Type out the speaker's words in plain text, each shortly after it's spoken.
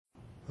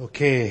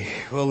Okay,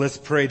 well, let's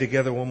pray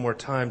together one more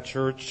time,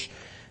 church,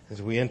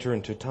 as we enter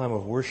into a time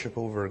of worship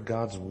over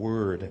God's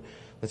Word.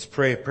 Let's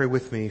pray. Pray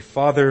with me.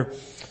 Father,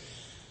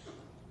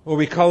 Lord,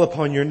 we call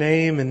upon your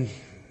name and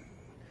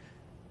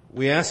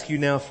we ask you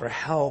now for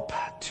help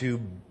to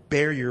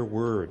bear your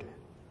Word.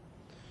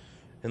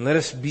 And let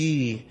us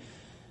be,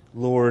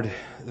 Lord,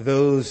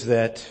 those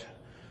that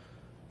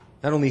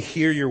not only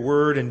hear your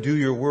Word and do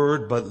your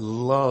Word, but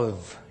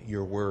love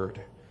your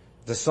Word.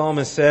 The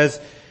psalmist says,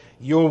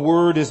 your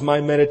word is my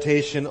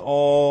meditation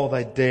all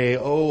thy day.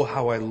 Oh,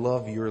 how I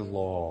love your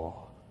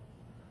law.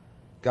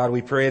 God,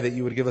 we pray that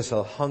you would give us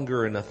a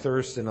hunger and a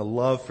thirst and a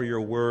love for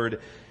your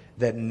word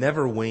that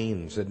never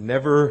wanes, that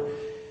never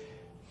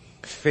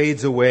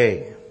fades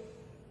away.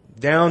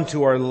 Down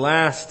to our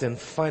last and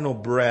final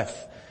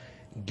breath,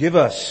 give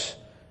us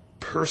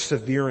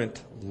perseverant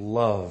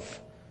love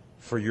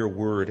for your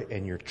word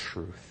and your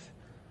truth.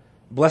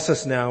 Bless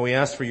us now. We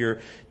ask for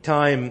your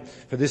time,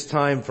 for this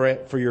time,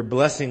 for your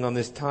blessing on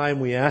this time.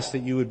 We ask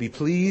that you would be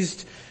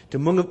pleased to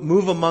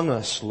move among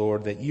us,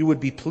 Lord, that you would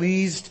be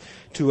pleased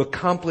to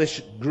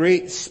accomplish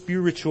great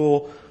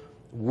spiritual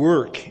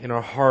work in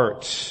our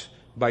hearts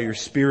by your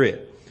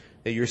Spirit,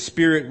 that your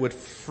Spirit would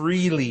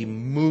freely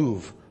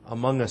move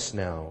among us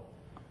now.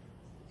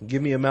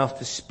 Give me a mouth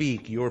to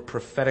speak your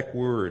prophetic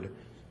word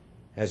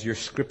as your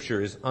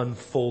scripture is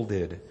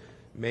unfolded.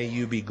 May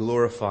you be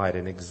glorified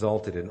and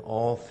exalted in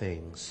all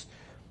things.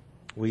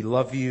 We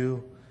love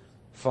you,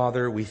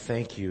 Father. We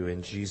thank you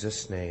in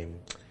Jesus' name.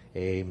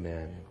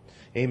 Amen.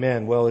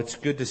 Amen. Well, it's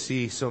good to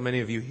see so many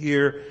of you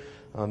here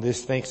on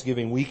this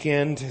Thanksgiving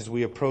weekend as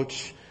we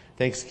approach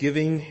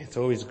Thanksgiving. It's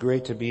always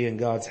great to be in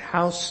God's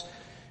house.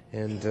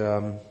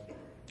 And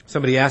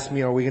somebody asked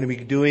me, are we going to be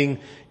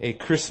doing a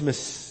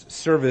Christmas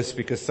service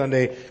because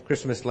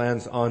Christmas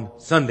lands on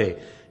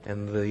Sunday?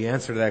 And the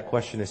answer to that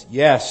question is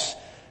yes.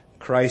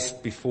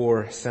 Christ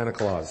before Santa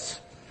Claus.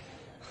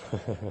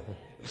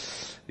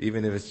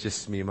 Even if it's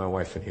just me and my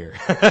wife in here.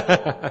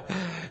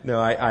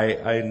 No,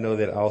 I know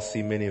that I'll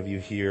see many of you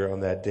here on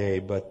that day,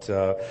 but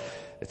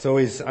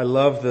I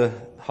love the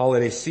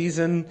holiday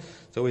season.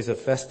 It's always a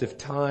festive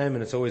time,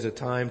 and it's always a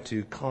time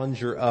to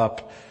conjure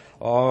up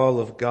all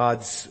of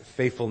God's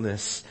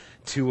faithfulness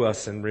to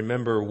us and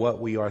remember what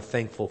we are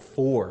thankful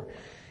for.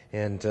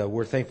 And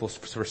we're thankful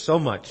for so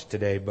much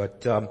today,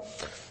 but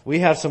we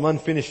have some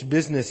unfinished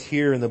business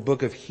here in the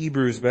book of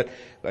Hebrews, but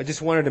I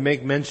just wanted to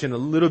make mention a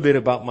little bit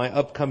about my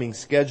upcoming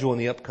schedule and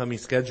the upcoming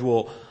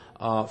schedule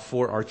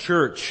for our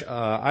church.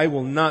 I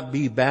will not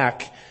be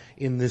back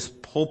in this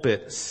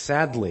pulpit,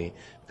 sadly,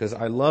 because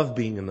I love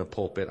being in the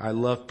pulpit. I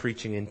love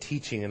preaching and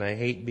teaching, and I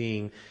hate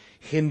being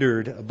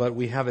hindered, but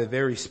we have a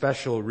very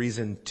special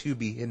reason to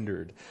be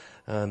hindered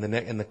in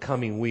the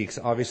coming weeks.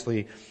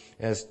 Obviously,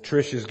 as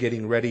Trish is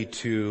getting ready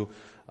to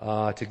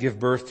give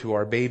birth to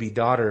our baby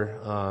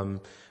daughter,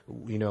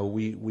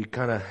 we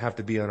kind of have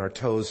to be on our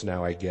toes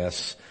now, I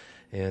guess,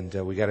 and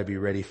we got to be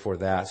ready for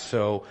that.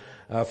 So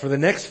for the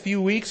next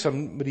few weeks,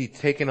 I'm going to be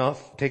taking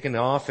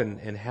off,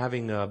 and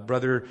having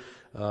brother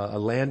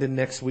Landon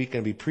next week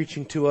and be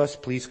preaching to us.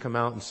 Please come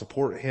out and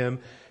support him.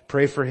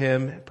 Pray for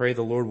him. Pray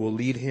the Lord will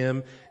lead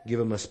him.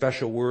 Give him a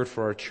special word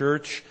for our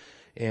church,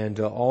 and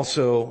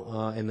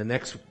also in the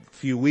next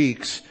few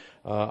weeks.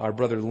 Our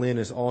brother Lynn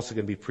is also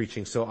going to be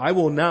preaching. So I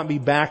will not be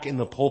back in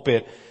the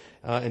pulpit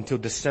until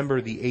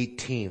December the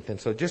 18th. And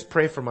so just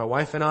pray for my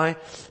wife and I.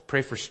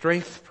 Pray for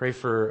strength. Pray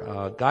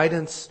for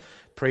guidance.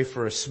 Pray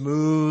for a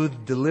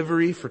smooth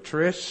delivery for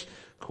Trish,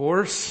 of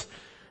course.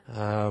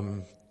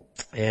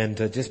 And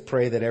just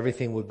pray that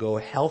everything would go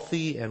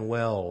healthy and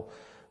well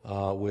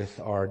with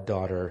our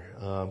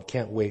daughter.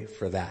 Can't wait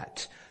for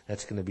that.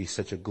 That's going to be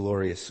such a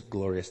glorious,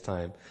 glorious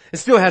time. It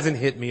still hasn't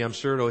hit me. I'm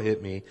sure it'll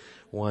hit me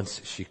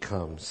once she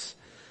comes.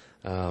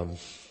 But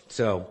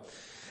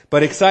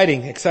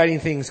exciting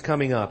things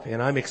coming up,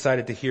 and I'm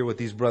excited to hear what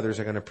these brothers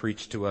are going to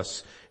preach to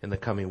us in the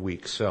coming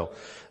weeks. So,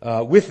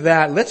 with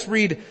that, let's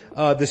read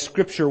the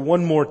scripture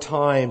one more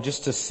time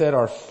just to set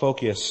our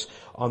focus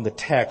on the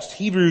text.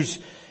 Hebrews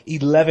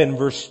 11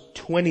 verse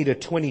 20 to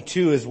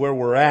 22 is where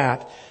we're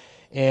at,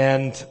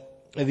 and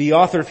the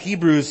author of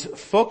Hebrews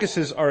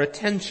focuses our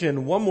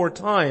attention one more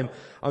time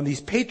on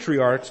these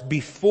patriarchs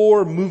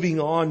before moving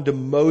on to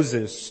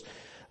Moses.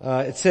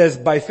 It says,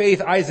 by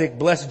faith Isaac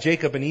blessed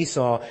Jacob and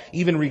Esau,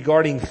 even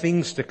regarding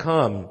things to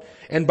come.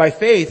 And by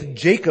faith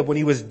Jacob, when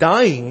he was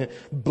dying,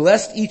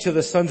 blessed each of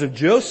the sons of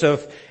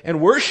Joseph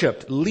and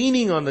worshipped,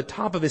 leaning on the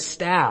top of his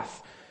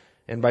staff.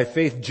 And by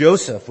faith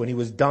Joseph, when he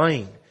was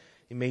dying,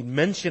 he made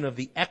mention of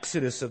the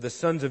exodus of the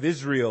sons of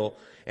Israel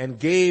and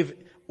gave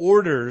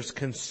orders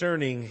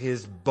concerning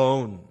his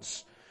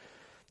bones.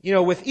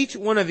 With each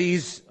one of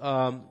these,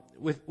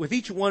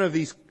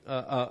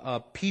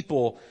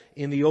 people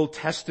in the Old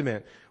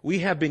Testament, we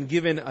have been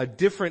given a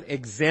different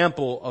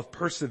example of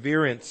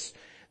perseverance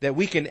that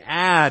we can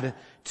add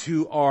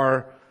to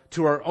our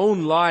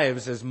own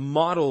lives as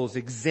models,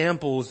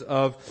 examples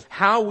of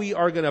how we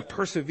are going to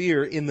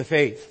persevere in the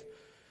faith.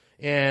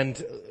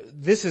 And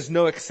this is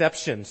no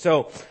exception.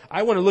 So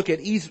I want to look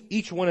at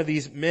each one of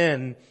these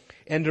men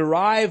and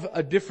derive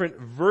a different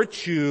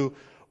virtue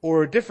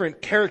or a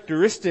different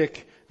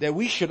characteristic that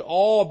we should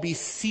all be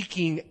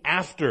seeking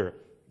after.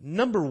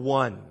 Number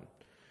one,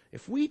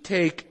 if we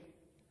take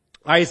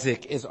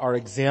Isaac as our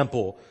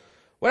example,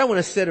 what I want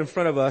to set in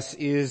front of us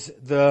is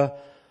the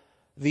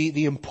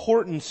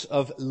importance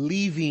of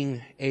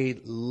leaving a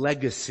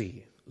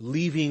legacy.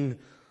 Leaving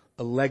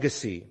a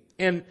legacy.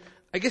 And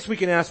I guess we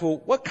can ask,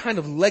 well, what kind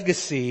of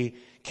legacy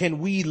can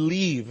we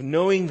leave,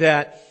 knowing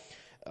that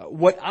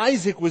what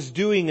Isaac was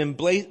doing in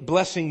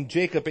blessing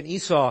Jacob and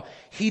Esau,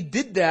 he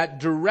did that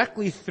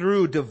directly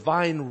through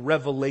divine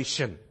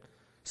revelation,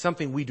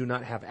 something we do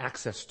not have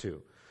access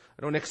to.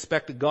 I don't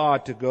expect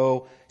God to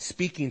go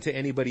speaking to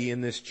anybody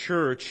in this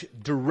church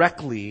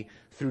directly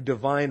through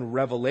divine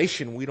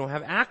revelation. We don't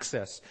have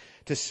access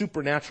to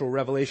supernatural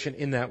revelation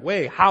in that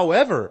way.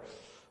 However,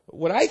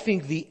 what I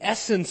think the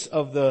essence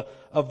of the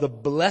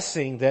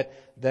blessing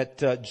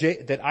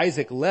that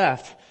Isaac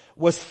left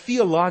was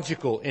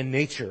theological in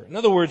nature. In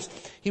other words,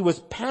 he was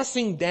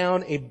passing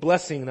down a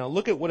blessing. Now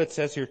look at what it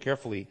says here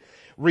carefully.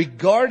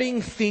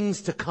 Regarding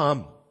things to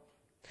come.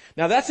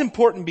 Now that's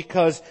important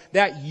because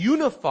that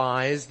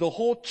unifies the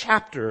whole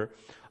chapter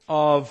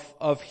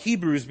of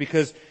Hebrews,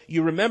 because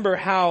you remember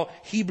how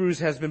Hebrews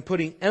has been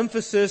putting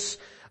emphasis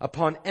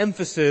upon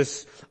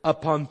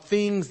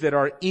things that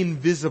are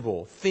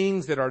invisible,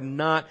 things that are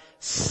not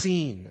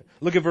seen.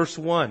 Look at verse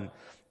 1.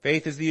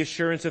 Faith is the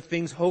assurance of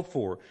things hoped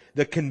for,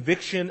 the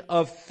conviction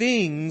of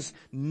things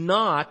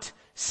not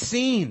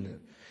seen.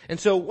 And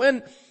so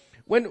when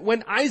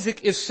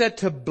Isaac is said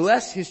to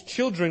bless his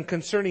children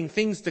concerning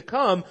things to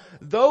come,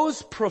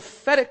 those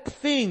prophetic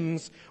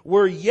things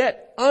were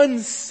yet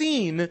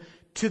unseen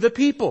to the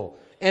people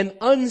and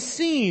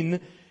unseen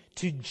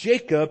to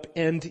Jacob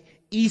and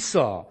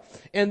Esau.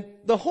 And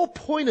the whole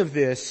point of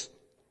this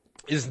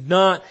is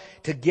not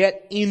to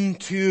get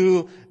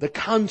into the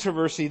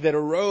controversy that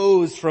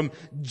arose from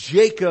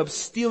Jacob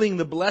stealing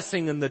the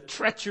blessing and the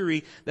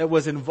treachery that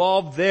was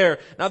involved there.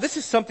 Now this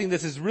is something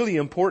that is really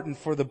important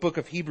for the book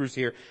of Hebrews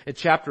here at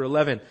chapter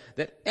 11,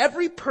 that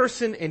every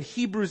person in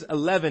Hebrews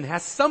 11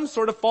 has some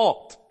sort of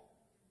fault,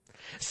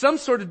 some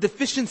sort of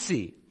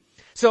deficiency.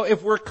 So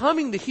if we're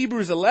coming to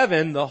Hebrews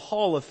 11, the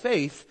hall of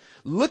faith,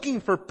 looking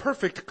for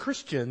perfect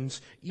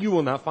Christians, you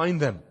will not find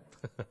them.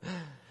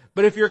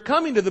 But if you're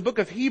coming to the book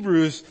of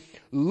Hebrews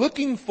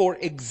looking for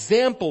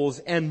examples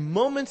and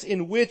moments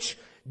in which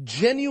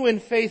genuine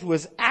faith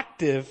was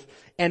active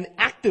and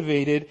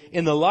activated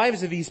in the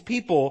lives of these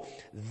people,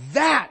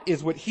 that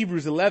is what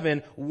Hebrews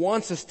 11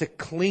 wants us to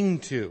cling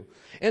to.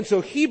 And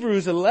so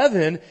Hebrews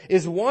 11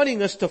 is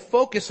wanting us to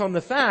focus on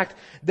the fact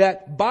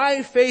that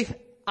by faith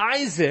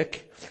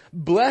Isaac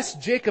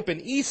blessed Jacob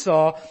and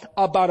Esau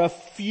about a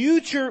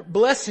future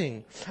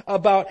blessing,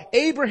 about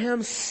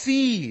Abraham's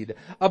seed,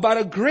 about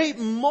a great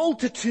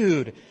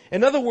multitude.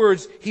 In other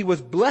words, he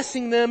was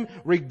blessing them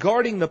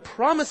regarding the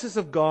promises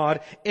of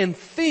God and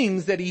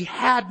things that he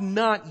had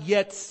not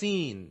yet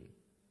seen.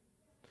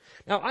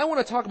 Now, I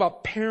want to talk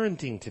about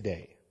parenting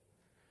today,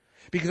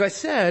 because I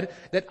said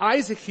that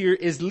Isaac here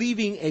is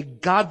leaving a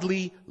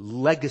godly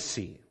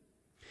legacy.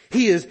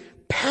 He is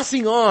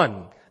passing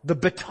on the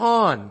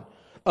baton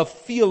of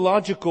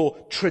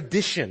theological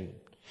tradition.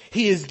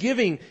 He is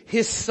giving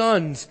his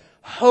sons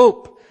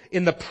hope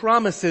in the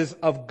promises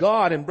of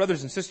God. And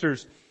brothers and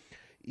sisters,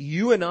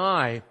 you and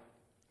I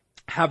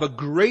have a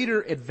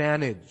greater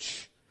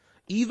advantage,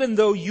 even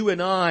though you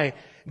and I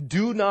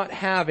do not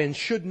have and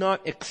should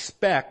not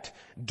expect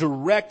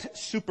direct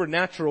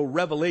supernatural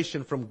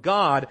revelation from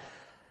God.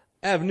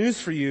 I have news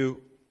for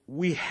you.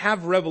 We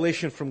have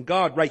revelation from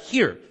God right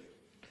here,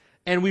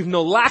 and we've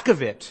no lack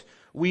of it.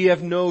 We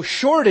have no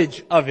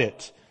shortage of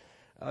it.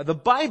 The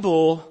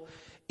Bible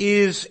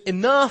is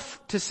enough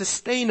to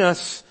sustain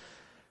us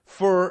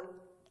for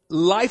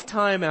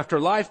lifetime after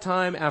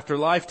lifetime after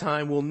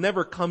lifetime. We'll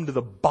never come to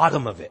the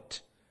bottom of it.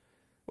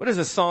 What does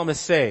the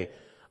psalmist say?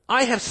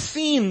 I have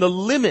seen the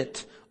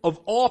limit of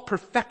all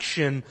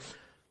perfection,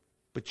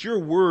 but your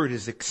word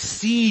is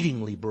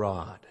exceedingly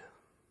broad.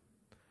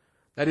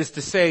 That is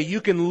to say,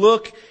 you can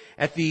look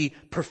at the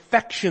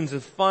perfections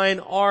of fine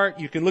art.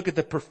 You can look at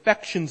the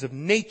perfections of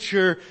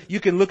nature. You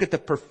can look at the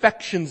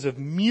perfections of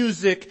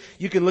music.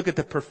 You can look at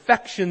the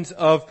perfections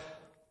of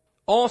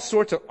all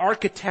sorts of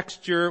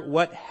architecture,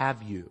 what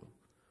have you.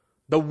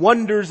 The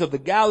wonders of the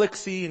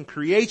galaxy and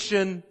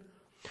creation.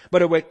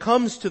 But when it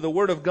comes to the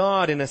Word of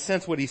God, in a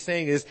sense, what he's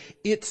saying is,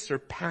 it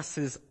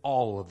surpasses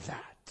all of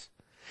that.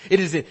 It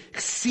is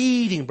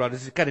exceeding broad.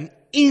 It's got an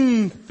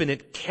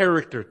infinite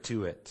character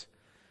to it.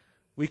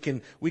 We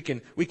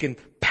can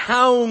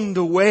pound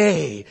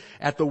away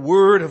at the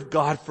Word of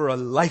God for a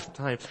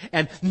lifetime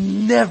and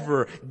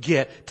never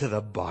get to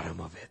the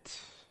bottom of it.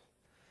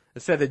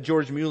 It said that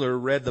George Mueller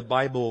read the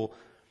Bible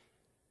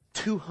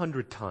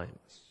 200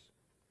 times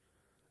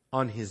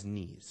on his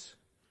knees.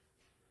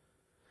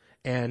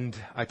 And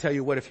I tell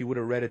you what, if he would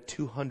have read it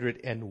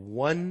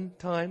 201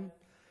 times,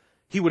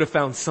 he would have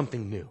found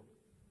something new.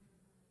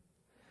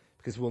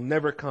 Because we'll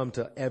never come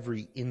to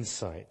every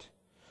insight.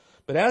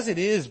 But as it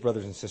is,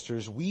 brothers and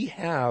sisters, we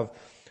have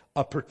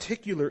a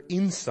particular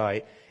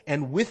insight,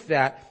 and with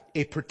that,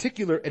 a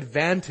particular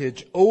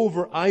advantage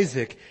over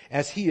Isaac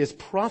as he is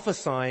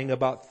prophesying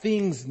about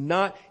things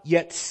not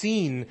yet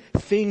seen,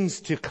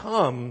 things to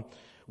come.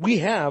 We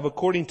have,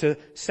 according to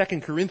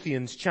 2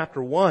 Corinthians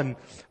chapter 1,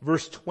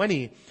 verse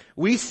 20,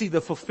 we see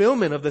the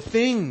fulfillment of the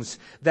things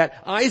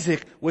that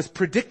Isaac was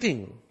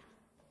predicting.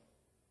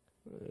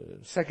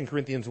 2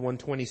 Corinthians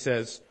 1:20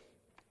 says,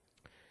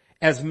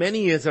 "As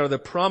many as are the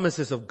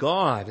promises of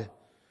God,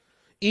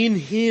 in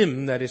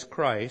Him," that is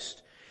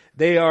Christ,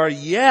 "they are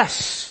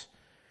yes,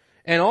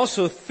 and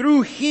also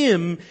through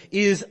Him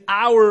is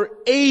our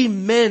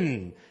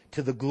amen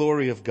to the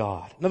glory of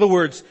God." In other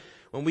words,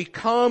 when we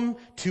come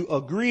to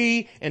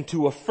agree and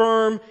to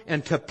affirm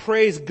and to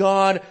praise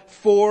God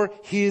for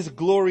His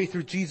glory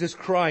through Jesus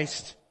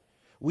Christ,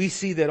 we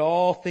see that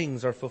all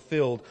things are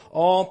fulfilled.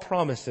 All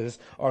promises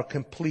are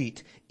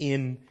complete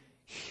in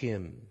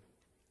Him.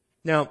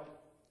 Now,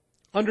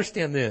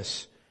 understand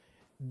this.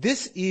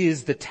 This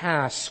is the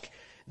task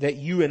that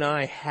you and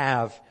I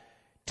have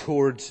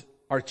towards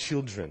our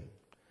children.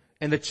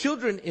 And the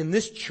children in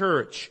this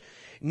church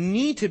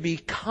need to be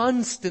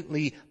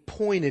constantly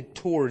pointed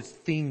towards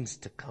things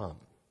to come.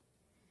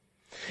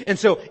 And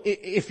so,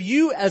 if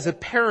you as a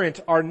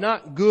parent are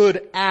not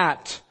good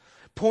at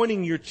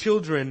pointing your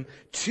children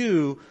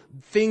to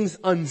things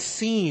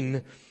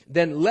unseen,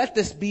 then let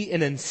this be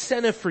an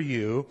incentive for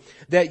you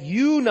that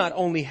you not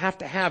only have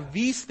to have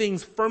these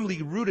things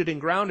firmly rooted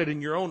and grounded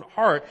in your own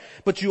heart,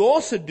 but you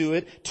also do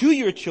it to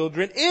your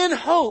children in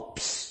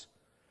hopes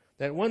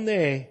that one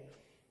day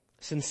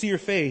sincere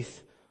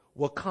faith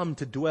will come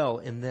to dwell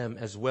in them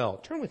as well.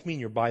 Turn with me in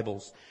your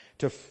Bibles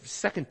to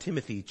 2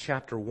 Timothy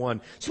chapter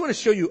 1. Just want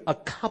to show you a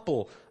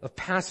couple of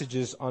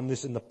passages on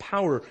this and the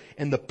power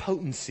and the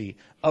potency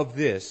of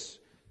this.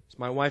 As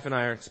my wife and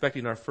I are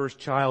expecting our first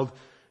child,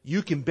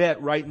 you can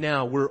bet right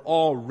now we're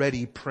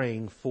already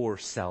praying for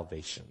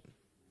salvation.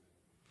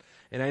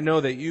 And I know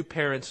that you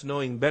parents,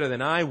 knowing better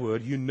than I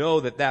would, you know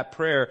that that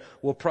prayer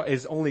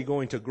is only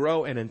going to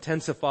grow and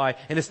intensify,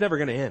 and it's never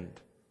going to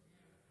end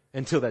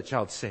until that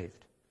child's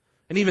saved.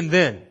 And even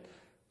then,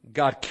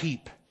 God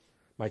keep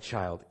my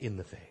child in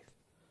the faith.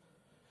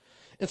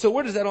 And so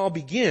where does that all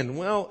begin?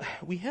 Well,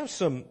 we have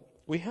some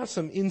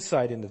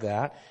insight into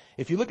that.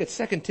 If you look at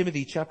 2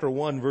 Timothy chapter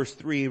 1 verse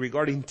 3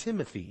 regarding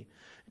Timothy,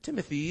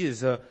 Timothy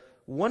is a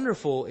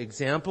wonderful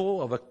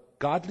example of a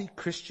godly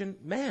Christian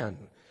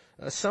man.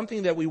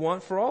 Something that we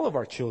want for all of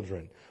our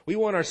children. We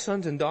want our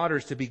sons and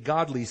daughters to be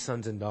godly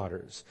sons and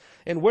daughters.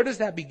 And where does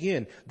that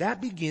begin?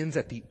 That begins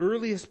at the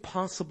earliest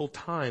possible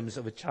times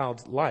of a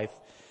child's life.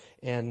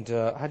 And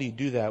how do you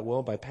do that?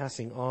 Well, by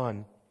passing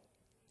on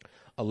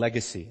a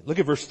legacy. Look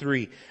at verse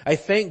 3. "I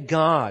thank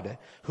God,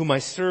 whom I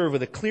serve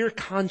with a clear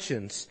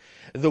conscience,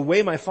 the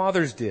way my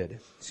fathers did."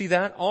 See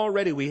that?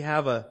 Already we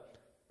have a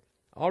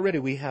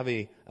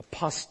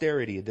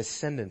posterity, a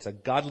descendants, a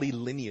godly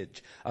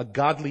lineage, a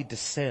godly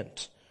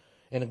descent,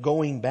 and a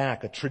going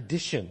back, a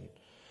tradition.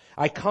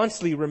 "I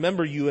constantly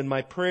remember you in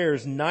my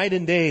prayers night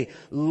and day,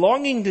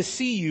 longing to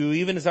see you,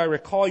 even as I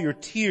recall your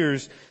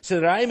tears, so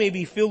that I may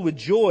be filled with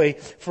joy,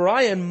 for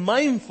I am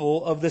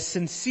mindful of the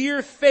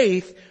sincere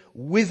faith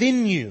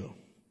within you,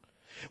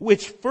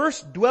 which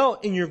first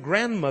dwelt in your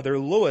grandmother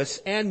Lois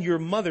and your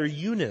mother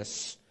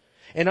Eunice,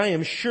 and I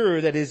am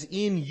sure that is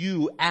in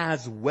you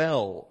as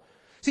well."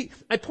 See,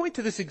 I point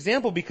to this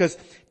example because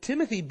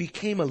Timothy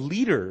became a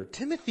leader.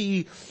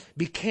 Timothy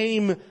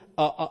became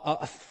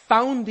a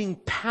founding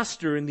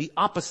pastor in the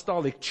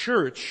apostolic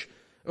church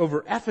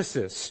over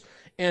Ephesus.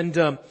 And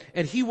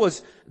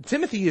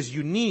Timothy is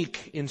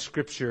unique in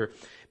Scripture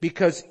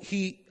because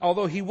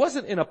although he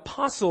wasn't an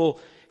apostle,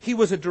 he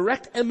was a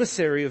direct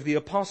emissary of the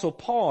apostle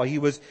Paul. He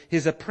was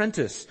his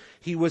apprentice.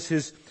 He was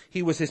his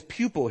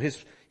pupil.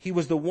 He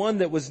was the one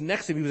that was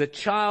next to him. He was a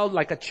child,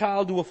 like a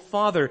child to a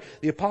father.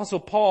 The apostle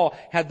Paul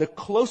had the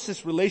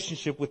closest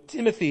relationship with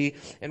Timothy.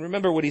 And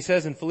remember what he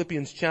says in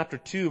Philippians chapter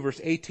 2, verse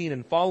 18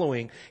 and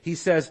following. He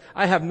says,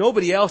 "I have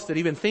nobody else that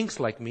even thinks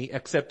like me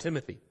except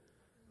Timothy."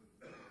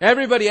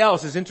 Everybody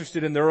else is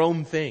interested in their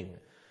own thing.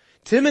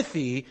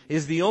 Timothy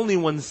is the only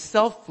one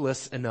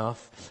selfless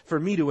enough for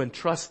me to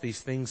entrust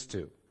these things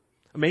to.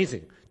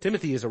 Amazing.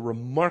 Timothy is a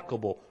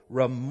remarkable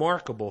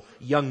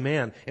young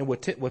man. And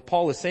what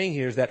Paul is saying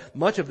here is that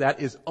much of that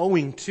is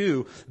owing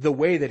to the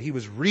way that he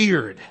was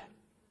reared.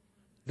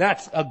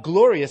 That's a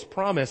glorious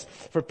promise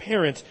for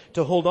parents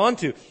to hold on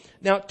to.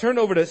 Now turn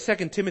over to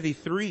 2 Timothy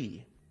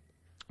 3.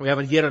 We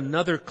have yet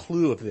another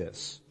clue of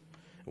this.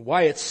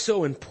 Why it's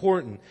so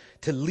important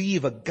to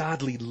leave a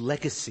godly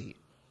legacy.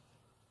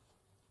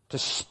 To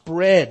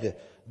spread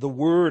the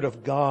word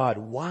of God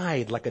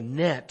wide like a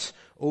net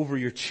over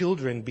your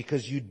children,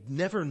 because you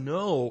never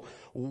know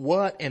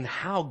what and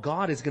how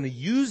God is going to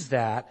use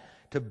that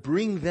to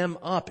bring them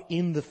up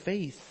in the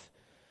faith.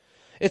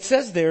 It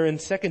says there in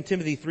 2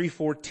 Timothy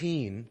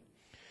 3:14,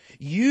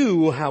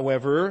 You,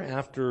 however,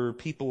 after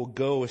people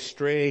go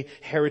astray,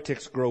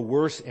 heretics grow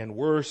worse and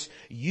worse.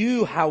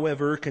 You,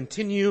 however,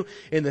 continue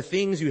in the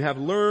things you have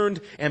learned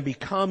and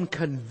become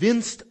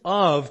convinced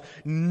of,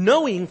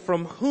 knowing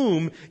from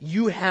whom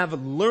you have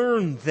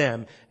learned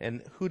them.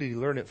 And who did he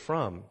learn it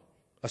from?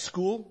 A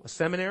school? A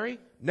seminary?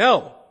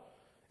 No.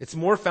 It's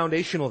more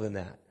foundational than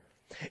that.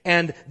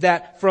 And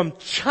that from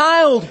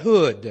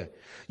childhood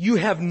you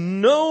have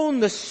known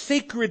the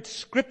sacred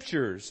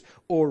scriptures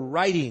or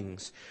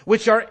writings,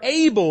 which are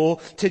able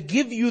to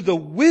give you the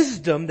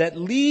wisdom that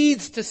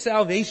leads to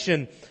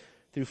salvation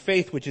through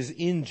faith which is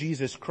in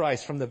Jesus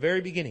Christ. From the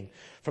very beginning,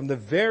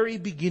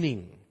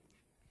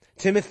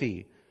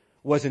 Timothy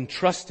was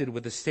entrusted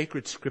with the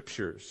sacred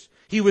scriptures.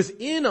 He was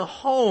in a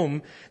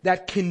home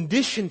that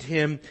conditioned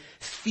him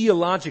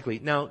theologically.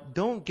 Now,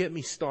 don't get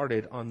me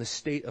started on the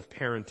state of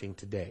parenting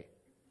today.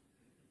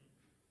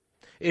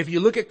 If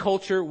you look at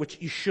culture, which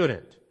you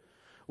shouldn't,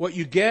 what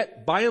you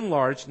get, by and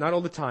large, not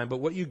all the time, but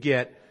what you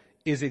get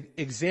is an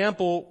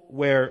example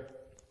where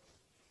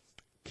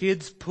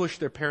kids push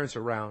their parents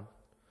around.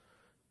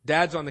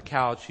 Dad's on the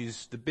couch.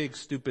 He's the big,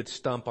 stupid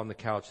stump on the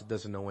couch that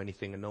doesn't know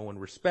anything and no one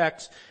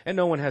respects and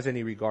no one has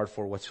any regard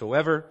for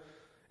whatsoever.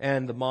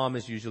 And the mom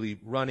is usually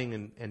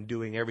running and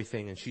doing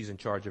everything, and she's in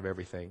charge of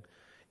everything.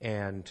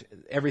 And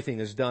everything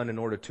is done in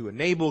order to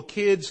enable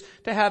kids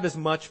to have as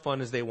much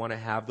fun as they want to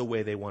have the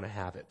way they want to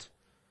have it.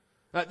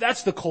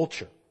 That's the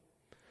culture.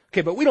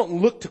 Okay, but we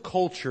don't look to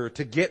culture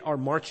to get our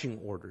marching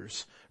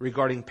orders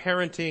regarding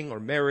parenting or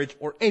marriage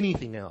or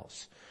anything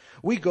else.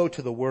 We go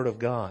to the Word of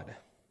God.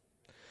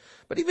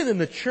 But even in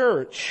the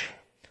church,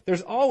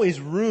 there's always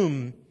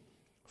room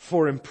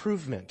for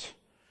improvement.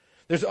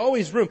 There's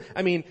always room.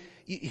 I mean,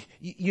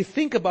 you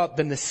think about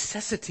the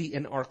necessity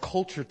in our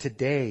culture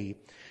today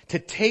to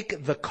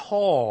take the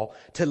call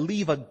to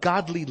leave a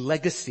godly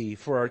legacy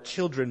for our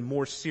children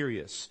more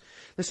serious.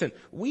 Listen,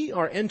 we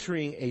are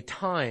entering a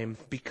time,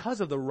 because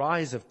of the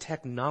rise of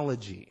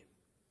technology,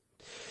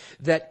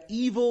 that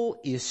evil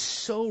is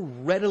so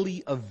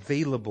readily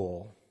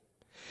available.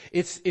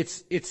 It's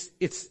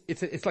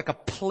like a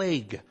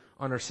plague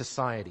on our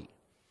society.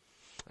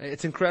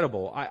 It's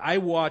incredible. I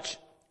watch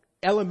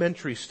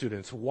elementary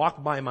students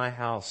walk by my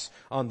house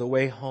on the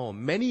way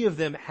home. Many of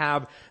them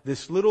have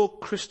this little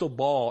crystal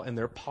ball in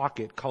their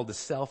pocket called a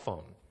cell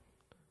phone.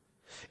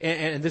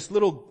 And this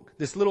little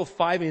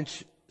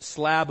 5-inch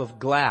slab of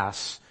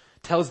glass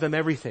tells them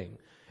everything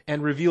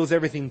and reveals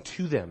everything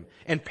to them.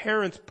 And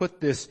parents put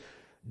this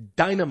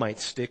dynamite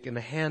stick in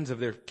the hands of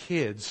their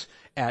kids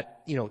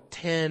at,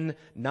 10,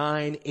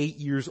 9, 8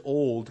 years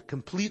old,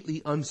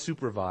 completely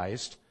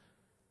unsupervised.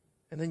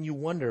 And then you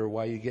wonder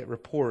why you get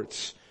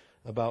reports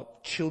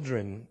about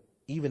children,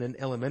 even in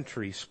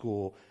elementary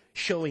school,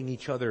 showing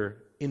each other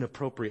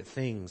inappropriate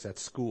things at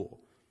school.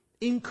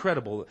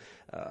 Incredible.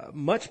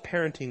 Much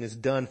parenting is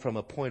done from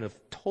a point of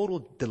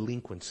total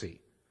delinquency.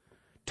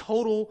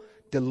 Total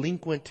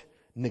delinquent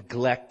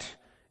neglect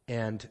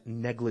and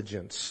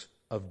negligence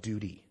of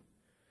duty.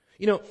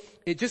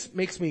 It just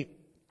makes me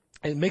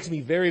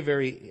very,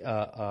 very,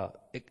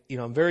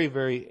 I'm very,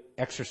 very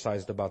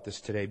exercised about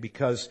this today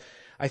because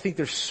I think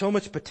there's so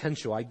much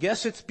potential. I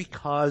guess it's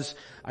because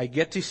I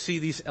get to see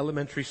these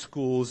elementary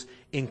schools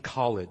in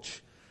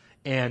college.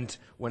 And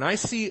when I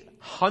see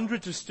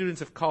hundreds of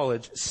students of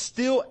college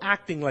still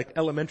acting like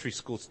elementary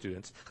school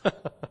students, and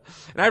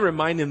I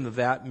remind them of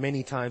that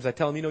many times. I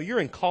tell them, you're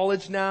in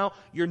college now.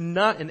 You're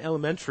not in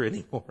elementary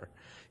anymore.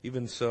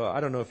 Even so,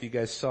 I don't know if you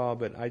guys saw,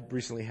 but I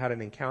recently had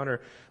an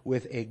encounter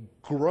with a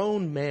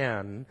grown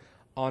man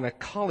on a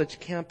college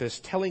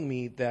campus telling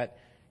me that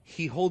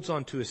he holds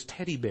on to his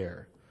teddy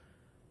bear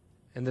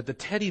and that the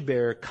teddy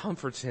bear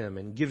comforts him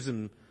and gives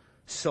him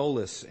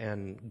solace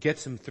and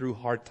gets him through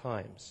hard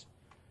times.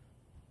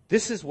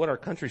 This is what our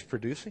country's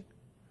producing?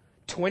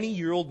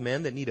 20-year-old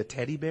men that need a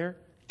teddy bear?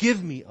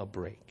 Give me a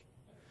break.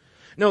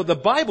 No, the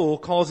Bible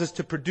calls us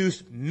to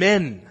produce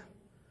men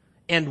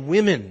and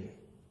women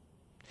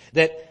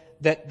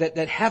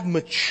that have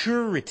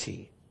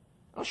maturity.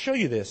 I'll show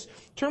you this.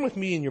 Turn with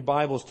me in your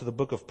Bibles to the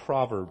book of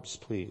Proverbs,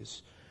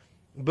 please.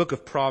 Book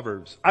of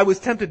Proverbs. I was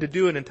tempted to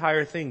do an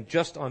entire thing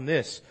just on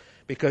this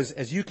because,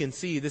 as you can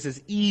see, this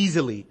is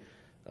easily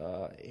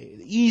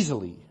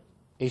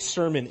a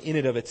sermon in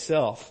and of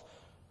itself.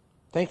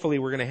 Thankfully,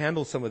 we're going to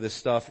handle some of this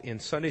stuff in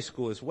Sunday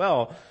school as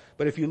well.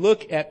 But if you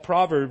look at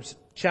Proverbs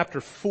chapter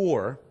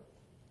 4,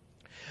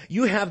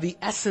 you have the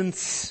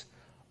essence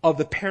of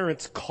the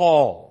parent's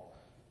call.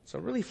 So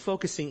really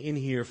focusing in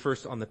here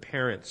first on the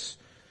parents.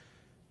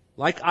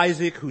 Like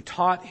Isaac, who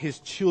taught his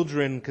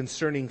children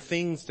concerning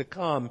things to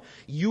come,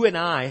 you and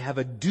I have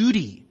a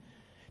duty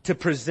to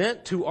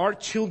present to our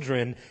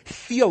children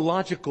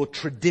theological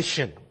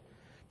tradition,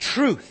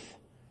 truth,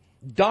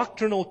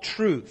 doctrinal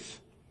truth.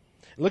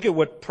 Look at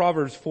what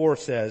Proverbs 4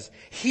 says.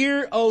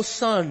 Hear, O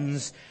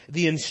sons,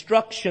 the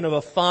instruction of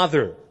a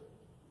father,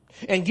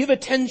 and give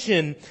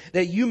attention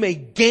that you may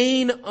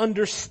gain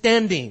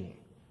understanding.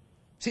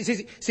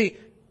 See,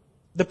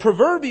 the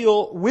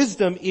proverbial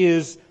wisdom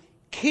is,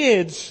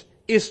 kids,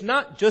 is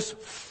not just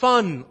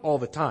fun all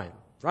the time,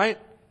 right?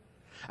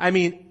 I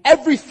mean,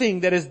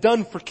 everything that is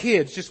done for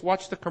kids, just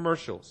watch the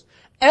commercials.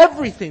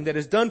 Everything that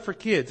is done for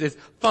kids is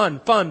fun,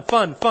 fun,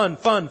 fun, fun,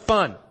 fun,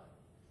 fun.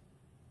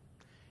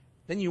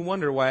 Then you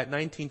wonder why at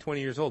 19,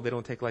 20 years old they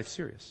don't take life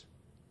serious.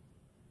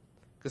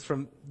 Because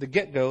from the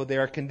get-go, they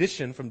are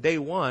conditioned from day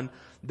one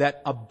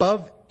that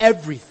above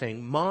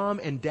everything, mom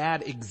and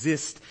dad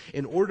exist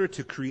in order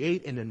to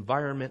create an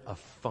environment of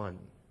fun.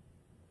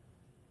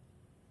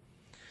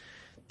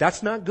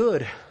 That's not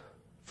good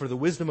for the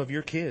wisdom of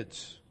your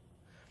kids.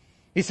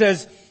 He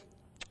says,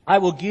 I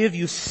will give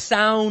you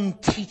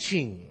sound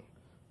teaching.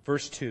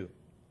 Verse 2.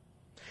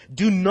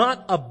 Do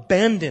not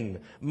abandon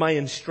my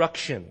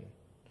instruction.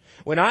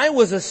 When I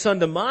was a son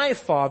to my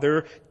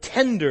father,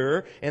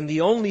 tender and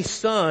the only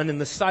son in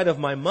the sight of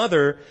my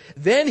mother,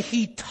 then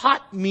he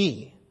taught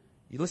me.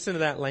 You listen to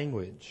that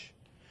language.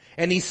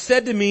 And he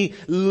said to me,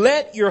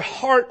 let your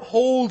heart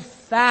hold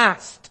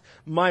fast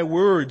my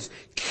words.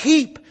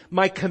 Keep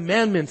my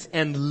commandments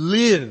and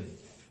live.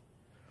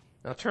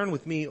 Now turn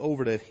with me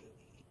over to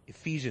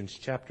Ephesians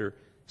chapter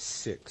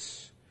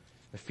 6.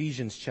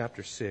 Ephesians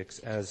chapter 6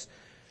 as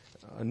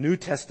a New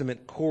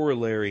Testament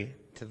corollary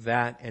to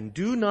that. And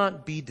do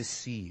not be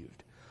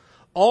deceived.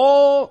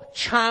 All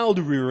child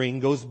rearing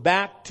goes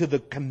back to the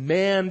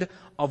command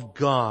of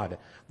God.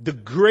 The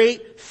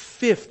great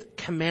fifth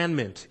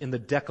commandment in the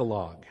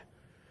Decalogue.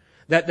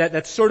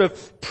 That sort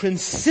of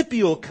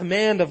principial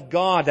command of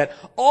God, that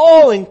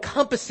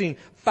all-encompassing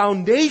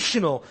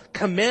foundational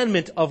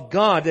commandment of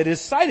God that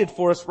is cited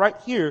for us right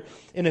here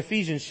in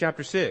Ephesians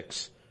chapter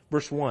 6,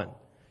 verse 1.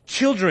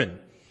 Children,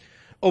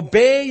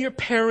 obey your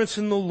parents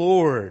in the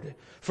Lord,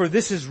 for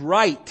this is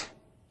right.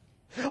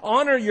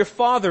 Honor your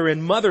father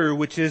and mother,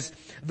 which is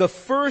the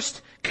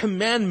first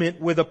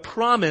commandment with a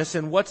promise.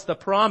 And what's the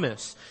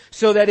promise?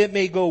 So that it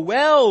may go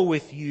well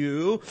with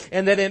you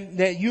and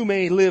that you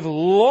may live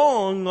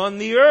long on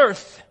the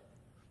earth.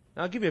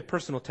 Now, I'll give you a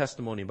personal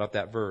testimony about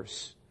that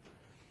verse.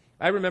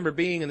 I remember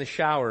being in the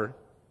shower,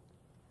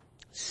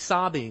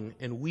 sobbing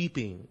and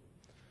weeping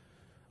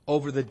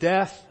over the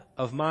death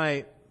of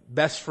my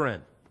best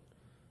friend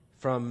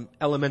from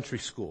elementary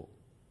school.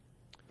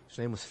 His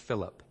name was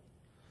Philip.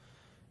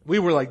 We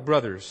were like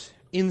brothers,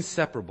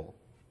 inseparable.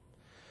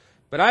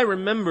 But I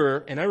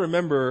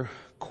remember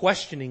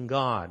questioning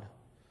God.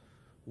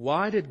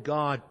 Why did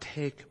God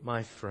take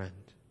my friend?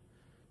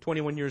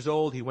 21 years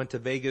old, he went to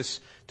Vegas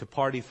to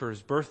party for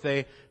his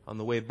birthday. On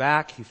the way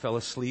back, he fell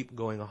asleep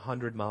going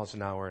 100 miles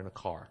an hour in a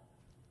car.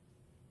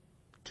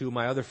 Two of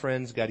my other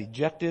friends got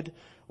ejected.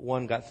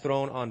 One got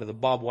thrown onto the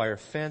barbed wire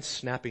fence,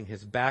 snapping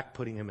his back,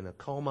 putting him in a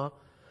coma.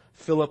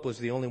 Philip was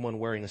the only one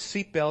wearing a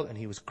seatbelt, and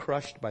he was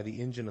crushed by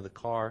the engine of the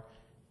car,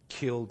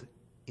 killed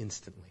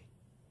instantly.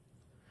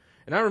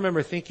 And I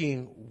remember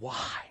thinking,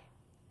 why?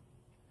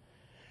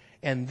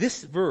 And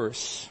this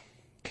verse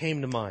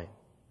came to mind.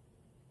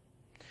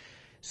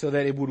 So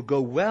that it would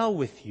go well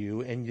with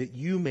you and that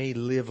you may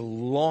live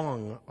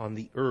long on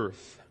the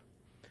earth.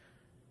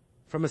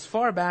 From as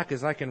far back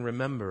as I can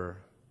remember,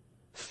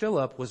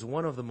 Philip was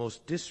one of the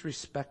most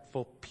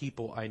disrespectful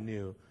people I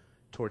knew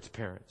towards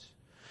parents.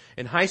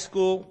 In high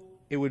school,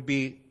 it would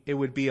be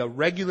a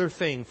regular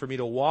thing for me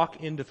to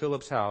walk into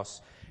Philip's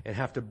house and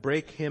have to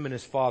break him and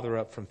his father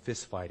up from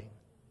fist fighting.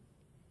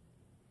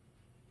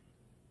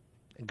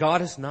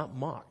 God is not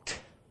mocked.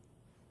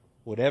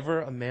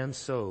 Whatever a man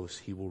sows,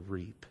 he will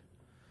reap.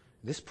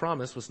 This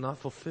promise was not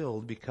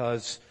fulfilled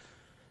because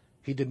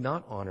he did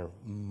not honor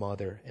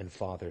mother and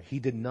father. He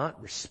did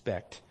not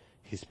respect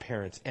his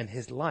parents, and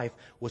his life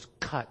was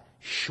cut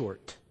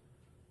short.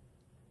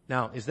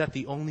 Now, is that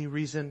the only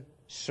reason?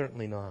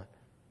 Certainly not.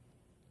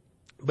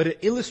 But it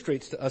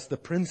illustrates to us the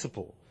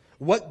principle,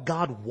 what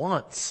God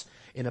wants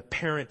in a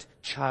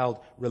parent-child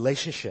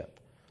relationship.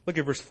 Look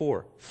at verse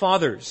 4.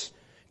 Fathers,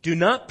 do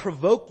not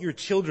provoke your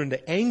children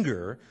to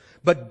anger,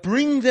 but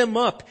bring them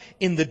up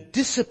in the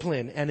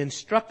discipline and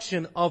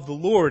instruction of the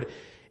Lord.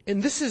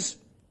 And this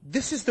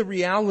is the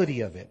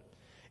reality of it,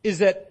 is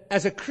that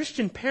as a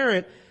Christian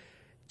parent,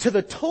 to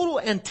the total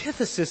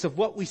antithesis of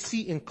what we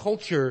see in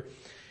culture,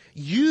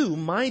 you,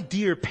 my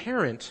dear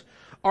parent,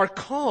 are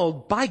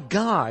called by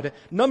God,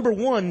 number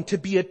one, to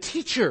be a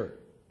teacher,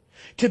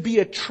 to be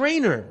a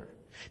trainer,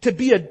 to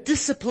be a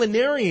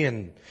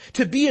disciplinarian,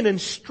 to be an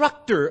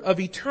instructor of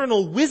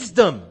eternal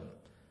wisdom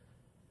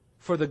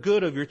for the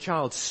good of your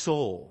child's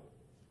soul.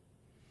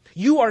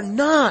 You are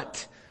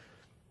not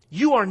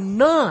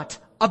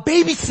a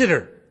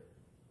babysitter.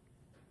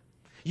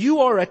 You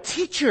are a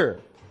teacher.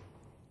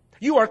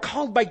 You are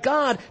called by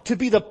God to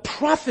be the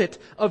prophet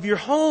of your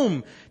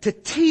home, to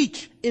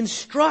teach,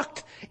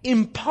 instruct,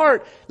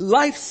 impart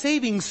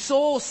life-saving,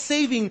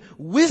 soul-saving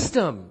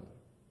wisdom.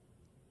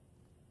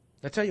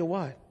 I tell you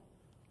what,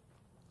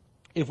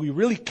 if we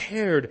really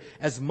cared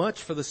as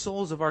much for the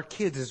souls of our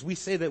kids as we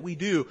say that we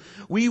do,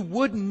 we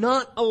would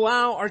not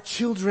allow our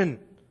children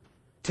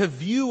to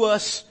view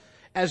us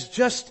as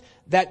just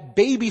that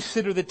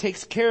babysitter that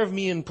takes care of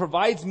me and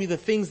provides me the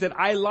things that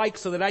I like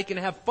so that I can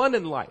have fun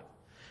in life.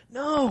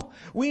 No,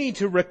 we need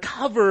to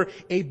recover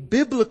a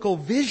biblical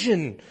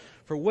vision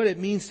for what it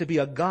means to be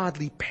a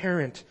godly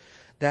parent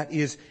that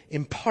is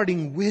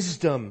imparting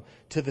wisdom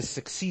to the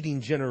succeeding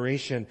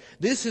generation.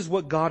 This is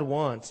what God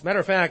wants. Matter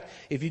of fact,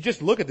 if you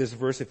just look at this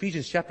verse,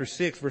 Ephesians chapter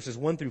 6, verses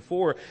 1 through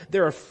 4,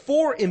 there are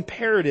 4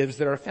 imperatives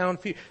that are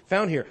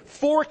found here.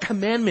 4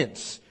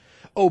 commandments.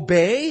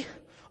 Obey,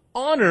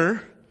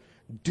 honor,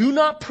 do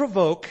not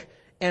provoke,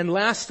 and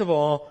last of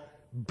all,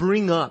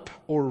 bring up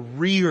or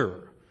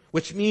rear,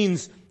 which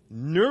means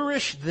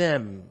nourish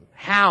them.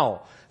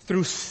 How?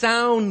 Through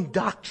sound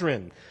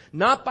doctrine,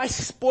 not by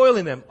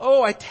spoiling them.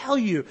 Oh, I tell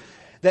you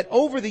that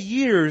over the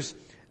years,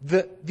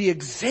 the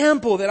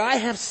example that I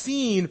have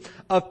seen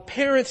of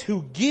parents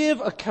who give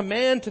a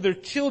command to their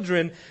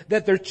children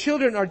that their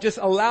children are just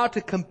allowed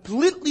to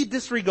completely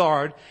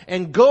disregard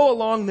and go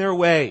along their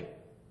way.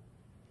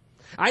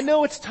 I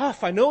know it's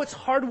tough. I know it's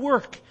hard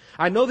work.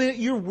 I know that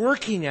you're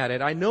working at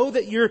it. I know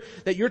that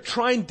you're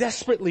trying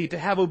desperately to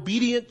have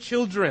obedient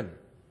children.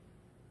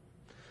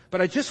 But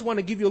I just want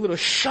to give you a little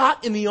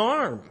shot in the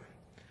arm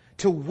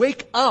to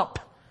wake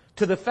up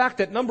to the fact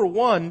that, number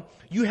one,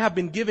 you have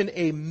been given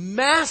a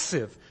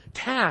massive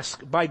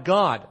task by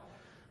God.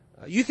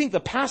 You think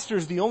the pastor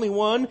is the only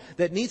one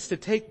that needs to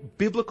take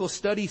biblical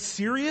study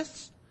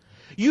serious?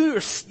 You're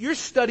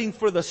studying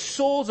for the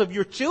souls of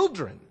your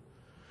children.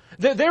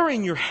 They're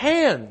in your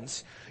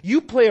hands.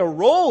 You play a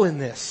role in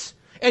this,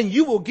 and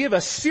you will give a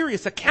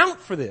serious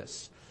account for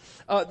this.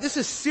 This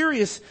is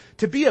serious.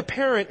 To be a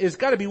parent has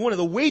got to be one of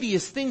the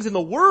weightiest things in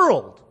the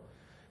world,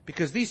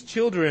 because these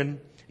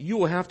children you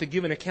will have to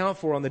give an account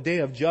for on the day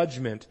of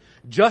judgment,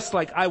 just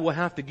like I will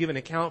have to give an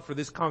account for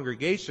this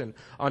congregation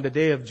on the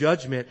day of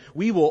judgment.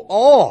 We will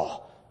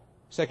all,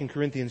 2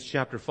 Corinthians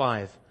chapter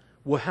 5,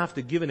 will have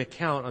to give an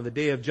account on the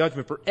day of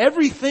judgment for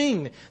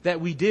everything that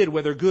we did,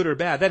 whether good or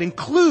bad. That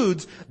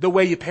includes the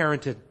way you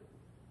parented.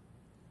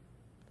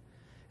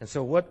 And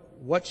so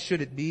what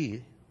should it be?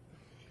 It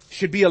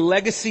should be a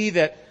legacy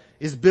that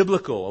is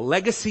biblical, a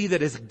legacy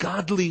that is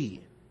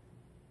godly.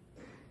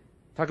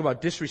 Talk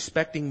about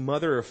disrespecting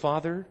mother or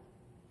father.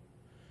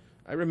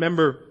 I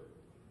remember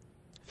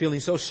feeling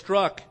so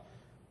struck.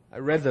 I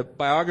read the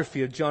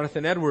biography of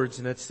Jonathan Edwards,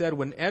 and it said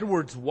when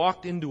Edwards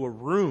walked into a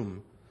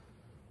room,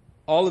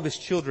 all of his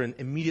children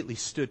immediately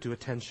stood to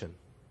attention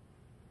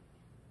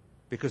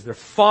because their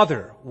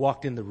father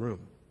walked in the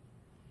room.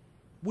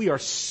 We are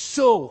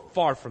so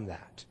far from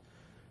that.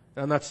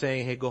 And I'm not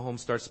saying, hey, go home,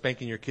 start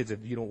spanking your kids if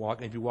you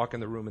walk in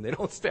the room and they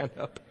don't stand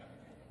up.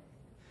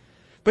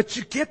 But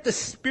you get the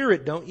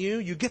spirit, don't you?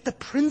 You get the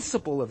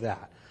principle of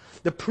that.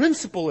 The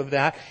principle of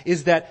that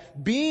is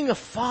that being a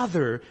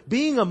father,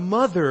 being a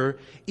mother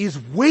is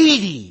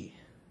weighty.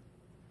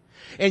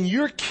 And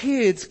your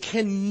kids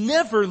can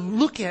never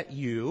look at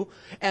you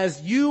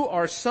as you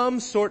are some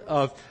sort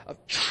of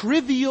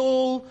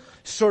trivial,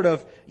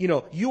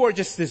 you are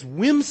just this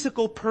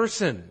whimsical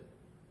person.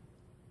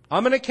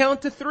 I'm going to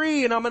count to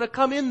 3 and I'm going to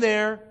come in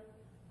there.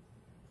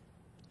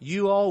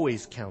 You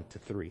always count to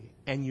 3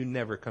 and you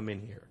never come in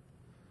here.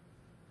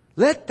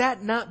 Let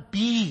that not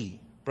be,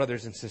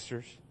 brothers and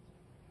sisters.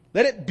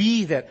 Let it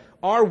be that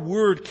our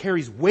word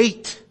carries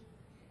weight.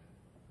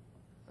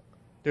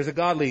 There's a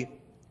godly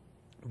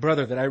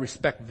brother that I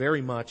respect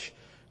very much,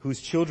 whose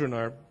children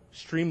are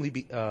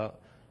extremely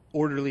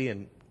orderly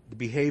and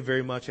behave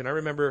very much. And I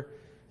remember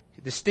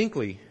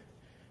distinctly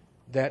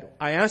that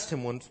I asked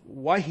him once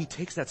why he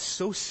takes that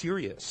so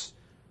serious.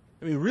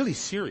 I mean, really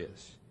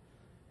serious.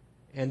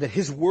 And that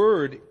his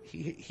word,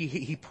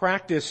 he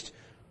practiced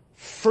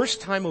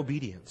first-time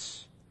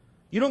obedience.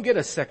 You don't get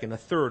a second, a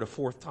third, a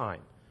fourth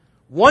time.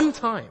 One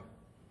time.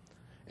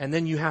 And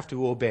then you have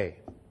to obey.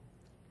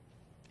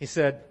 He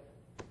said,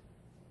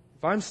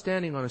 if I'm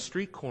standing on a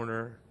street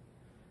corner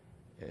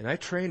and I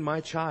train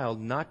my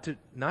child not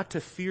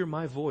to fear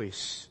my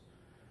voice,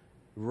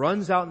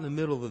 runs out in the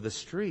middle of the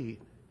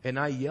street and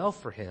I yell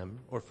for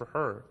him or for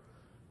her,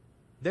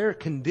 they're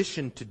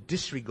conditioned to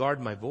disregard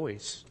my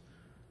voice.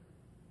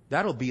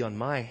 That'll be on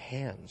my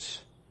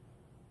hands.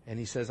 And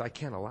he says, I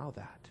can't allow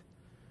that.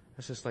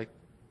 It's just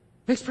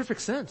makes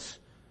perfect sense.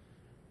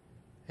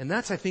 And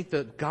that's, I think,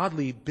 the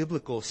godly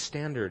biblical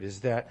standard,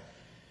 is that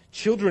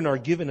children are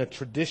given a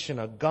tradition,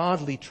 a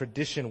godly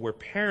tradition, where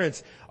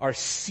parents are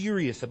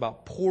serious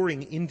about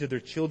pouring into their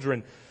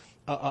children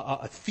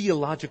a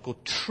theological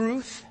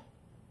truth.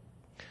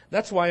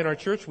 That's why in our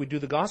church we do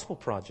the Gospel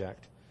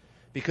Project.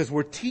 Because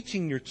we're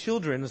teaching your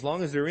children, as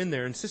long as they're in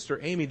there, and Sister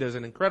Amy does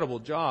an incredible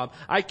job.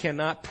 I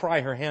cannot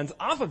pry her hands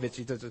off of it.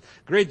 She does a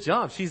great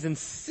job. She's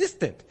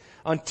insistent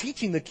on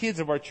teaching the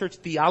kids of our church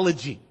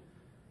theology.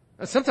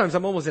 And sometimes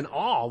I'm almost in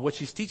awe of what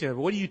she's teaching them.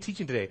 What are you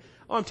teaching today?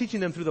 Oh, I'm teaching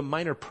them through the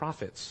minor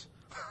prophets.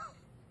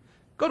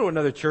 Go to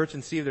another church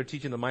and see if they're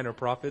teaching the minor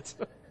prophets.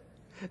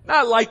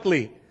 Not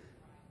likely.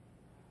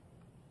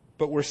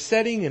 But we're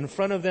setting in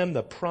front of them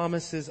the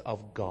promises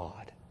of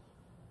God.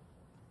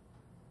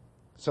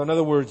 So in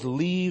other words,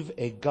 leave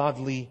a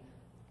godly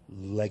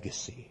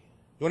legacy.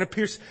 You want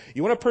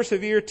to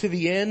persevere to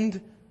the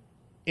end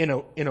in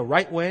a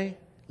right way?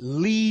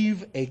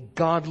 leave a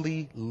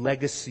godly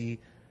legacy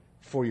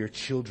for your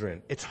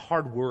children. It's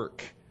hard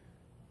work,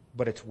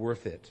 but it's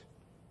worth it.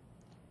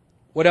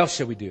 What else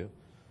should we do?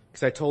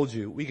 Because I told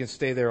you, we can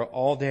stay there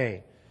all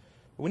day.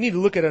 We need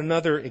to look at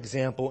another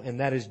example, and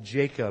that is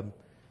Jacob.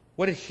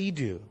 What did he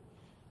do?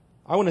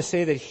 I want to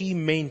say that he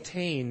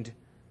maintained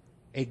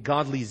a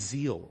godly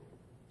zeal.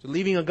 So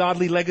leaving a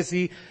godly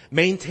legacy,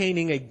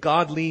 maintaining a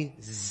godly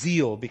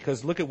zeal.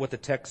 Because look at what the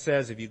text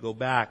says if you go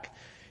back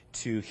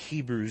to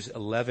Hebrews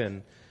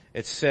 11.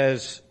 It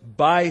says,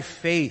 by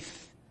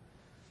faith,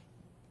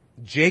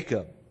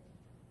 Jacob,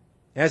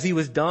 as he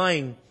was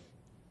dying,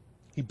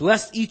 he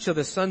blessed each of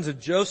the sons of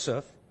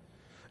Joseph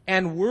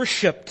and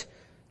worshipped,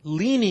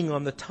 leaning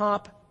on the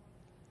top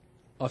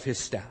of his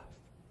staff.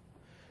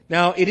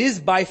 Now, it is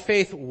by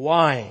faith.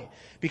 Why?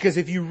 Because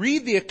if you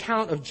read the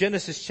account of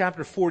Genesis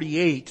chapter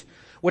 48,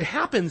 what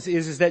happens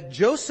is that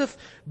Joseph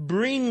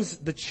brings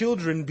the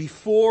children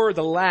before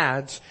the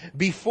lads,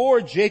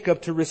 before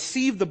Jacob to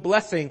receive the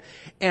blessing,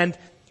 and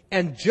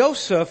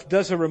Joseph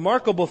does a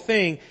remarkable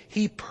thing.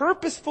 He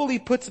purposefully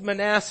puts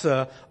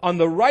Manasseh on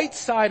the right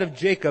side of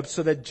Jacob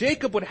so that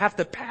Jacob would have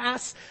to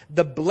pass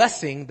the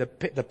blessing, the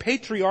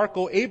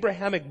patriarchal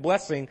Abrahamic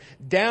blessing,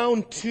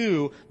 down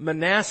to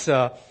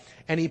Manasseh,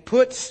 and he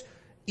puts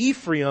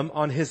Ephraim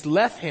on his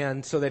left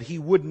hand so that he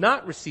would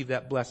not receive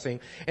that blessing.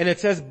 And it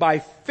says, by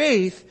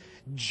faith,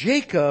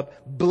 Jacob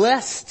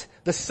blessed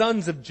the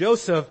sons of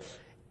Joseph.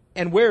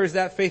 And where is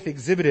that faith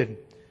exhibited?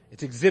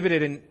 It's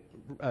exhibited in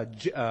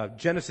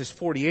Genesis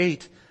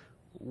 48.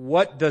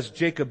 What does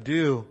Jacob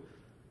do?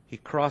 He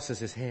crosses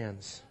his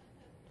hands.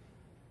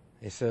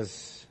 He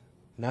says,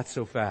 not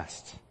so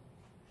fast.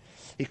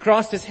 He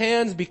crossed his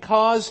hands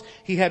because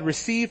he had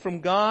received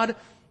from God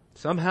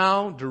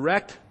somehow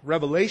direct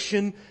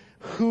revelation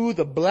who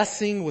the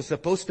blessing was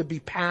supposed to be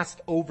passed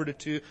over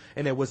to,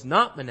 and it was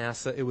not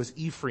Manasseh, it was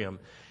Ephraim.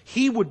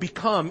 He would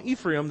become,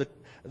 Ephraim,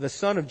 the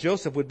son of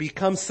Joseph, would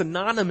become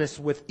synonymous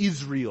with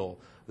Israel,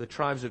 the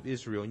tribes of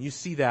Israel. And you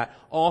see that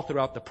all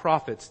throughout the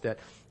prophets that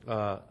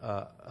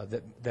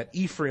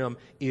Ephraim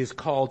is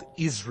called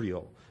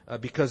Israel,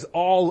 because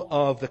all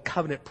of the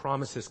covenant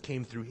promises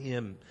came through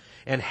him.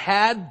 And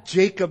had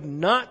Jacob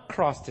not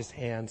crossed his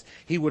hands,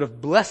 he would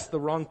have blessed the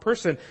wrong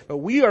person. But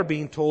we are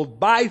being told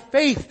by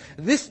faith,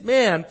 this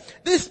man,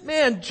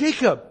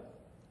 Jacob,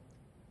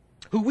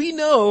 who we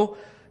know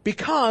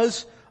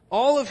because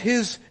all of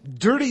his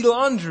dirty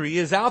laundry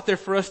is out there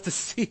for us to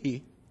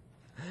see.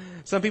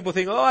 Some people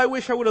think, I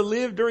wish I would have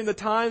lived during the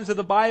times of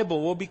the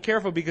Bible. Well, be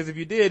careful, because if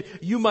you did,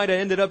 you might have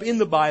ended up in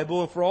the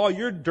Bible and for all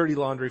your dirty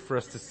laundry for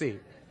us to see.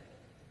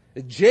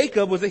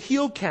 Jacob was a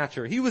heel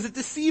catcher. He was a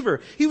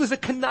deceiver. He was a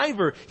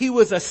conniver. He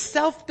was a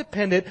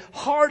self-dependent,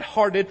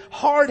 hard-hearted,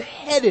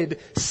 hard-headed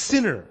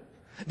sinner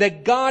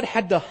that God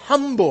had to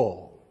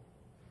humble,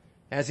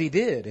 as he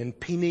did in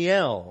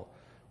Peniel,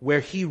 where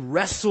he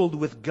wrestled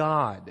with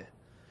God.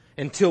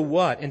 Until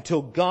what?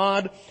 Until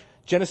God,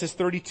 Genesis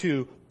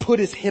 32, put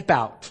his hip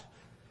out.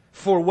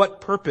 For what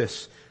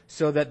purpose?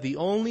 So that the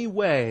only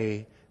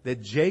way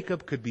that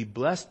Jacob could be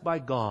blessed by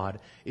God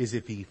is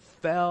if he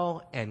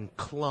fell and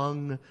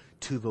clung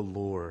to the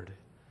Lord.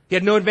 He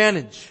had no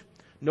advantage,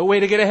 no way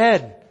to get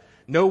ahead,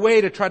 no way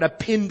to try to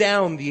pin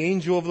down the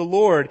angel of the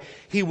Lord.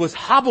 He was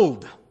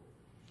hobbled.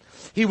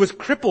 He was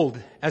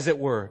crippled, as it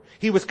were.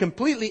 He was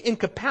completely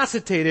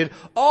incapacitated.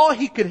 All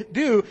he could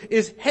do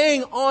is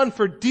hang on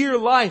for dear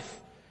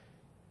life.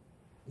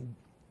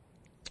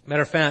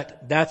 Matter of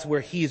fact, that's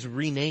where he's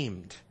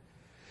renamed.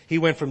 He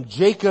went from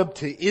Jacob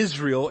to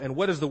Israel, and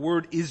what does the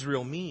word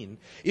Israel mean?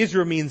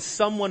 Israel means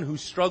someone who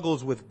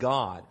struggles with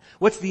God.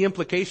 What's the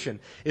implication?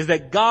 Is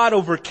that God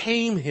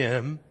overcame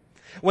him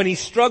when he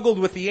struggled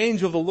with the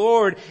angel of the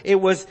Lord. It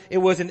was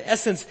in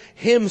essence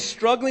him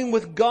struggling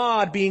with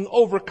God, being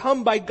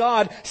overcome by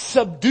God,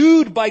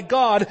 subdued by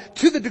God,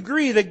 to the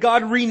degree that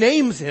God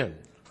renames him.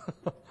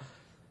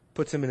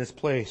 Puts him in his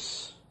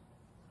place.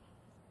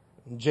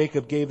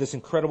 Jacob gave this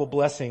incredible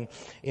blessing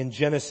in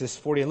Genesis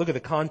 40. And look at the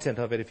content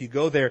of it if you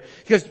go there.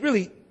 Because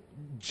really,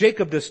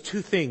 Jacob does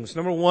two things.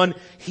 Number one,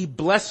 he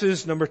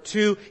blesses. Number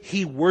two,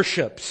 he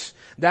worships.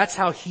 That's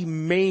how he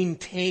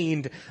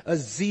maintained a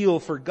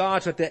zeal for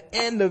God. So at the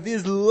end of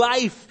his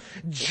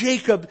life,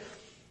 Jacob,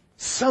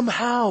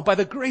 somehow, by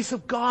the grace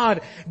of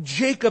God,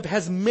 Jacob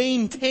has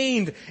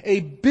maintained a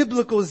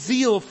biblical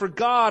zeal for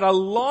God, a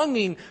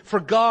longing for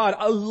God,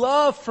 a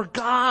love for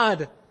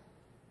God.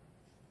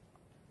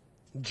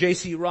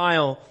 J.C.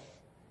 Ryle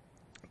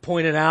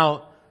pointed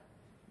out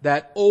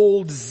that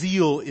old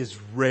zeal is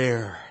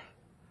rare.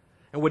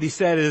 And what he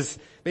said is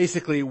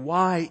basically,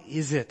 why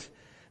is it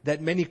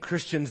that many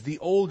Christians, the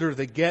older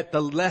they get,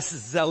 the less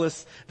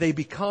zealous they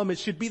become? It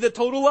should be the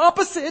total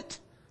opposite.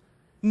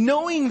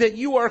 Knowing that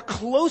you are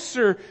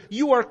closer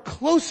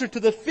to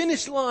the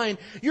finish line.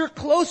 You're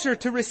closer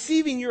to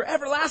receiving your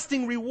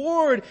everlasting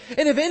reward.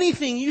 And if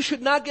anything, you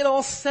should not get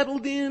all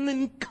settled in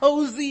and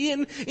cozy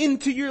and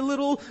into your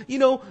little,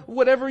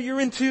 whatever you're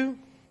into.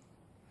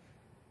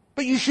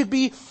 But you should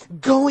be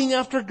going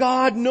after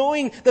God,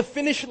 knowing the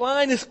finish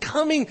line is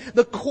coming.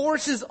 The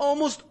course is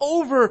almost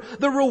over.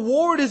 The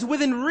reward is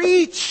within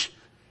reach.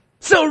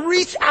 So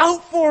reach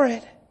out for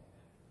it.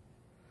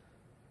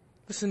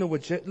 Listen to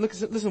what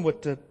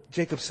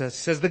Jacob says.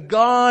 He says, the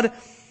God,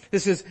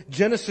 this is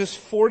Genesis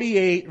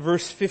 48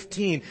 verse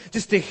 15,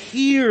 just to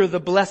hear the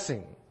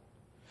blessing.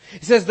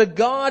 He says, the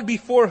God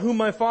before whom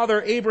my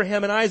father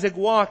Abraham and Isaac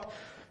walked,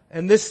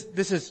 and this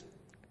is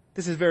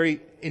very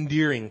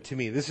endearing to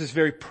me. This is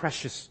very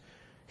precious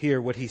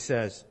here, what he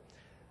says.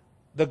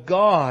 The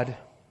God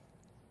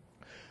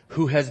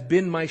who has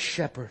been my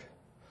shepherd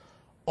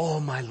all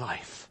my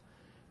life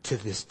to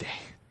this day.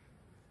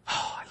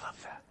 Oh, I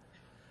love that.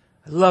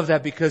 I love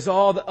that because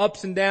all the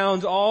ups and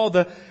downs, all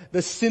the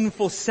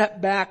sinful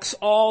setbacks,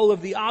 all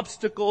of the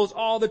obstacles,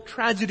 all the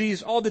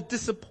tragedies, all the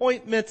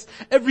disappointments,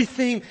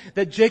 everything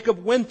that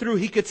Jacob went through,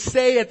 he could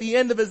say at the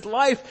end of his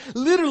life,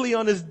 literally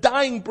on his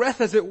dying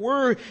breath as it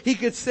were, he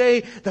could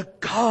say, the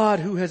God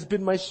who has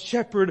been my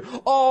shepherd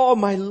all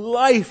my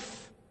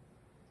life,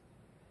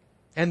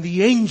 and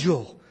the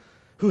angel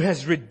who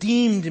has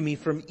redeemed me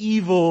from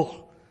evil.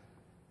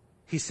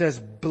 He says,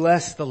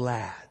 bless the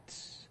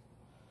lads.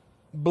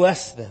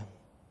 Bless them,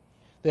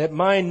 that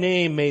my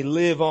name may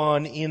live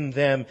on in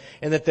them,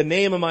 and that the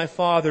name of my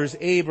fathers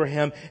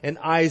Abraham and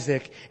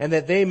Isaac, and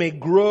that they may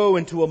grow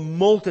into a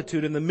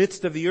multitude in the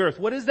midst of the earth.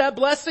 What is that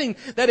blessing?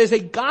 That is a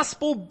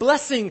gospel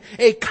blessing,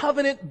 a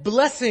covenant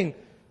blessing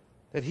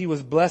that he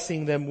was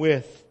blessing them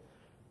with.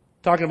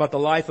 Talking about the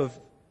life of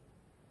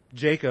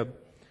Jacob,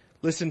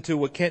 listen to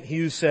what Kent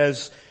Hughes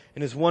says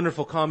in his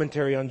wonderful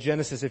commentary on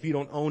Genesis. If you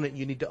don't own it,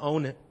 you need to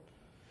own it.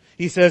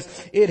 He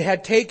says, it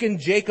had taken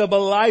Jacob a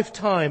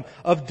lifetime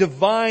of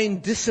divine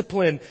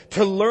discipline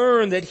to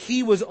learn that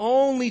he was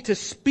only to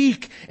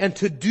speak and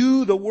to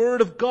do the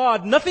word of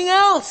God. Nothing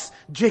else,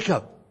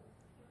 Jacob.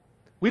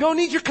 We don't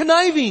need your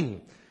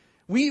conniving.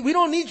 We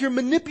don't need your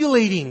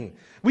manipulating.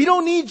 We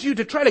don't need you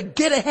to try to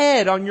get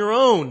ahead on your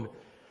own.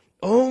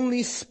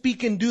 Only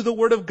speak and do the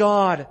word of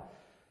God.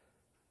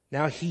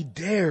 Now he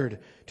dared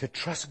to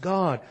trust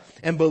God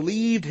and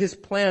believed his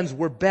plans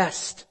were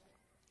best.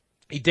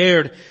 He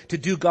dared to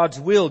do God's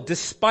will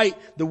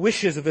despite the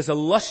wishes of his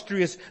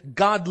illustrious,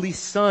 godly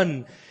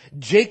son.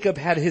 Jacob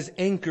had his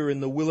anchor in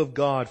the will of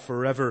God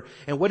forever.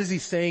 And what is he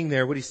saying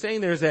there? What he's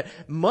saying there is that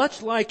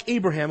much like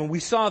Abraham, and we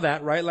saw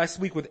that, right, last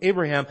week with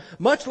Abraham,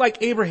 much like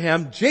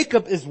Abraham,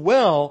 Jacob as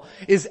well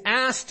is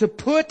asked to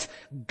put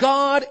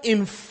God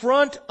in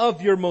front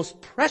of your most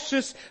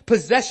precious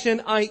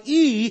possession,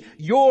 i.e.,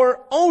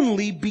 your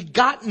only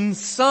begotten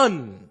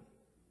son.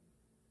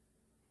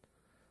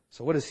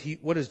 So what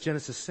does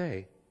Genesis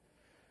say?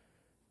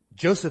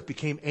 Joseph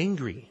became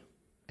angry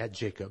at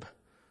Jacob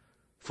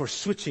for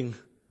switching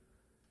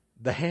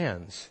the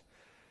hands.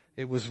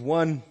 It was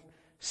one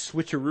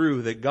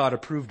switcheroo that God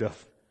approved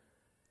of.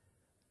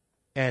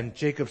 And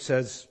Jacob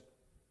says,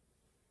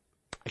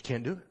 I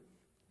can't do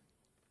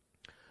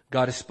it.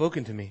 God has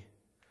spoken to me.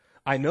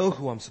 I know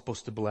who I'm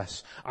supposed to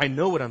bless. I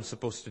know what I'm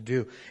supposed to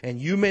do.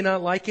 And you may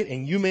not like it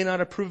and you may not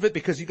approve of it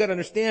because you got to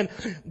understand,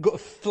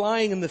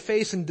 flying in the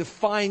face and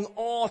defying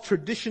all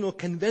traditional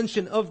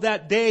convention of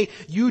that day,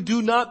 you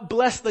do not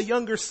bless the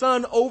younger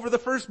son over the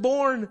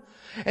firstborn.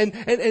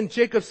 And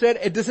Jacob said,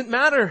 it doesn't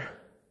matter.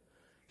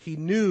 He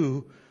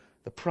knew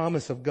the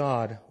promise of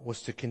God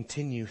was to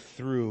continue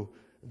through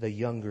the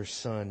younger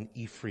son,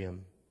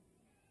 Ephraim.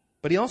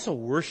 But he also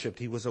worshiped.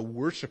 He was a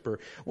worshiper.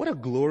 What a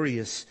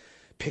glorious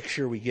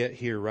picture we get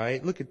here,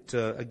 right? Look at,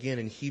 again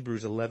in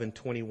Hebrews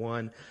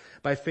 11:21.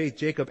 By faith,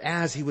 Jacob,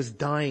 as he was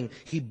dying,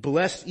 he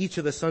blessed each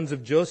of the sons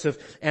of Joseph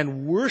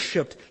and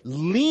worshipped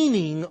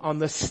leaning on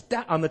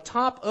the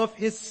top of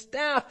his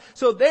staff.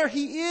 So there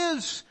he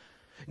is.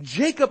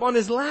 Jacob on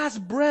his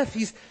last breath,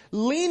 he's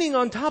leaning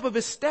on top of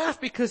his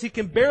staff because he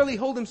can barely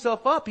hold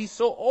himself up. He's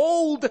so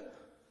old.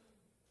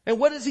 And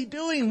what is he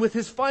doing with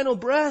his final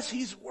breath?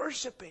 He's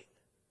worshiping.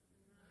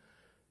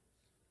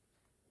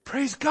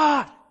 Praise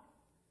God.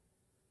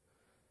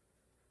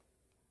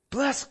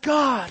 Bless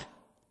God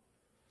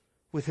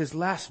with his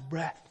last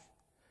breath.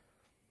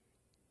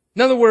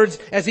 In other words,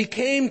 as he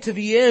came to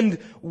the end,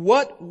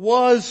 what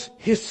was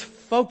his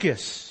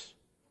focus?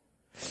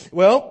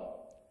 Well,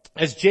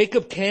 as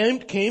Jacob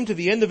came to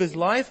the end of his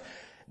life,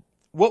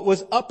 what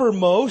was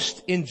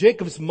uppermost in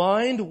Jacob's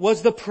mind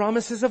was the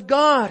promises of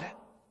God,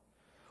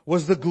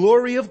 was the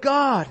glory of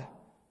God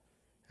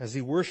as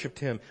he worshiped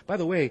him. By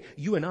the way,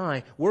 you and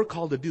I, we're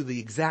called to do the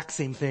exact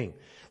same thing.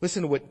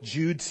 Listen to what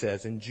Jude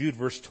says in Jude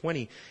verse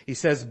 20. He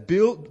says,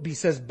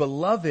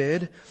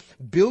 beloved,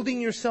 building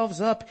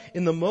yourselves up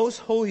in the most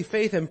holy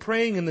faith and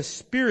praying in the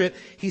Spirit,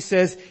 he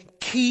says,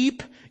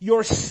 keep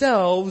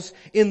yourselves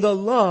in the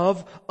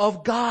love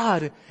of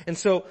God. And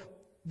so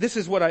this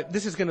is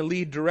going to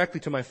lead directly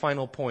to my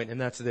final point, and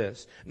that's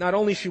this. Not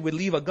only should we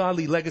leave a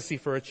godly legacy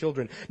for our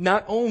children,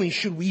 not only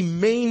should we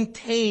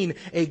maintain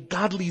a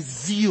godly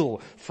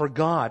zeal for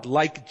God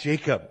like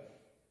Jacob.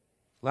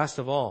 Last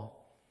of all,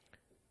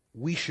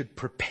 we should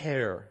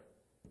prepare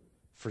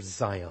for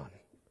Zion.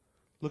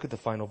 Look at the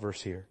final verse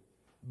here.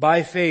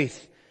 By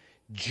faith,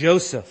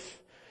 Joseph,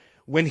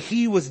 when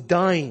he was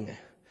dying,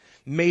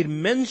 made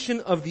mention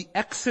of the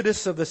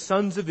exodus of the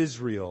sons of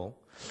Israel,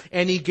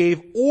 and he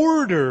gave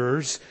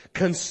orders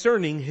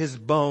concerning his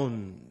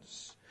bones.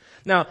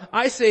 Now,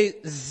 I say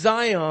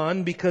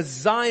Zion because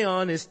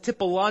Zion is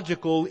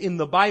typological in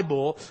the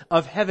Bible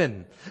of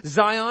heaven.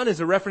 Zion is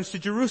a reference to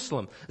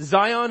Jerusalem.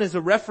 Zion is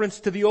a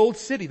reference to the old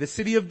city, the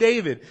city of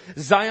David.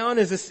 Zion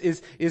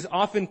is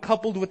often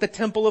coupled with the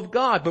temple of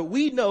God. But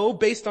we know,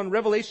 based on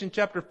Revelation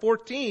chapter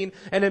 14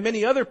 and in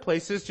many other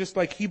places, just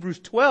like Hebrews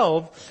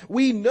 12,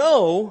 we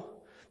know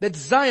that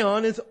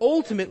Zion is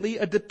ultimately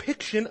a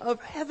depiction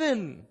of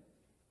heaven.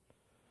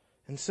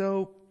 And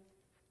so,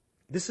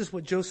 this is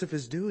what Joseph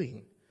is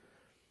doing.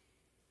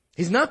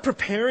 He's not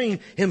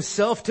preparing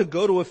himself to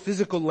go to a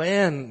physical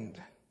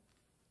land.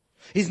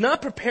 He's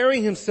not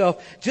preparing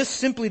himself just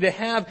simply to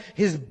have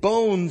his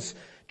bones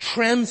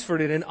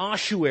transferred in an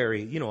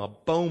ossuary, a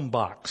bone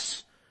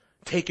box,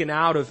 taken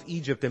out of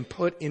Egypt and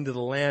put into the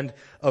land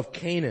of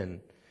Canaan.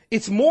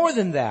 It's more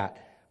than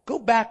that. Go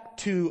back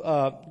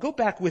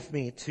with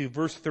me to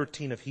verse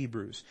 13 of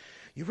Hebrews.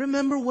 You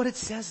remember what it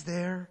says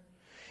there?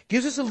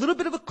 Gives us a little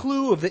bit of a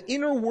clue of the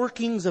inner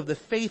workings of the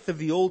faith of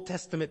the Old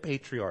Testament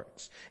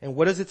patriarchs. And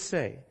what does it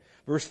say?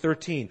 Verse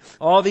 13.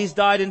 All these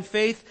died in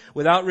faith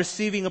without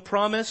receiving a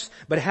promise,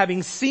 but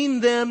having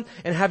seen them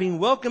and having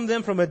welcomed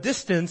them from a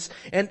distance,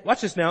 and watch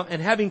this now, and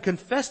having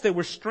confessed they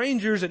were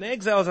strangers and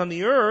exiles on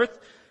the earth.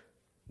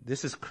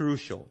 This is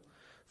crucial.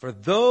 For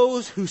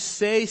those who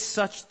say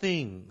such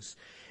things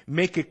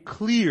make it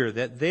clear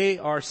that they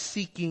are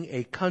seeking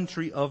a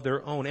country of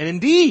their own. And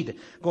indeed,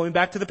 going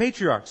back to the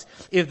patriarchs,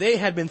 if they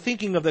had been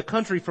thinking of the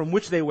country from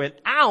which they went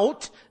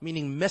out,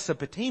 meaning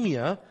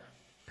Mesopotamia,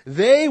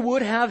 they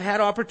would have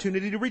had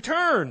opportunity to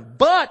return.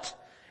 But,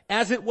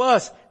 as it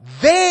was,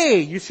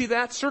 you see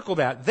that? Circle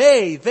that.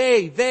 They,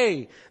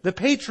 the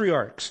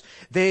patriarchs,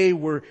 they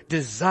were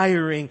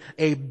desiring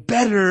a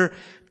better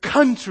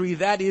country,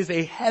 that is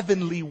a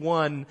heavenly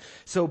one.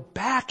 So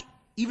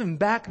even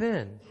back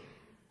then,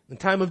 the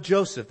time of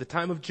Joseph, the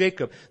time of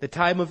Jacob, the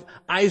time of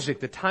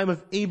Isaac, the time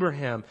of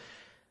Abraham,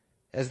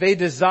 as they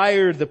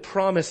desired the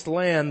promised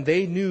land,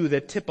 they knew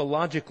that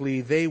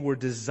typologically they were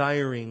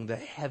desiring the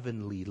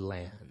heavenly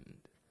land.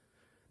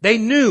 They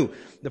knew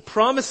the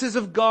promises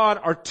of God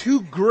are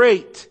too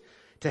great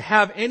to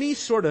have any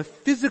sort of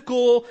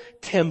physical,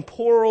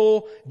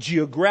 temporal,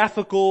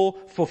 geographical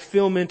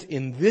fulfillment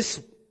in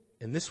this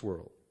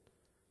world,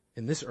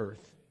 in this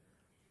earth.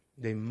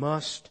 They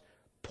must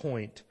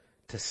point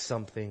to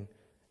something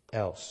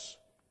else.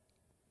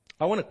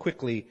 I want to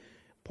quickly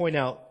point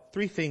out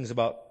 3 things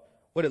about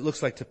what it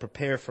looks like to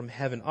prepare from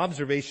heaven.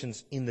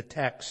 Observations in the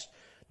text.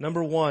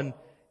 Number 1,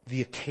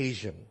 the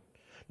occasion.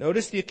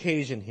 Notice the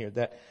occasion here,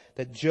 that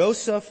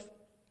Joseph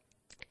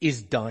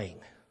is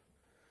dying.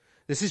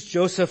 This is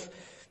Joseph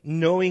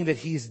knowing that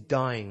he's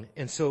dying.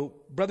 And so,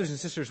 brothers and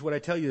sisters, what I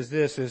tell you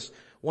is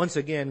once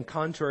again,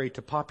 contrary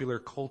to popular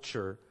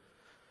culture,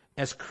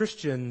 as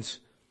Christians,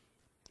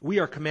 we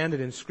are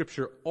commanded in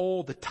Scripture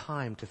all the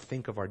time to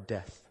think of our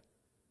death.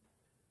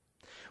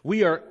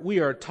 We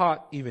are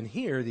taught, even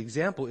here, the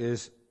example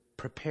is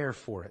prepare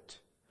for it.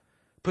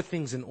 Put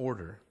things in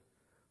order.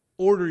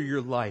 Order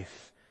your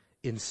life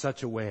in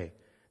such a way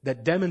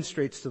that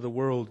demonstrates to the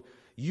world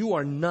you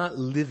are not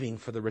living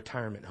for the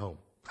retirement home.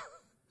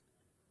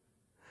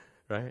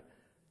 Right?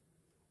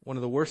 One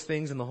of the worst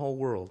things in the whole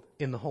world,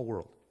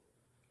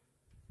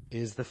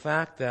 is the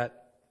fact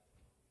that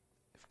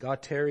if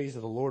God tarries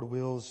or the Lord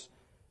wills,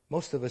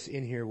 most of us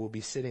in here will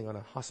be sitting on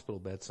a hospital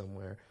bed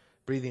somewhere,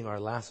 breathing our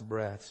last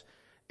breaths,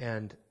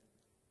 and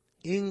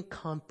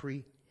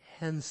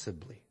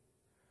incomprehensibly,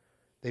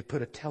 they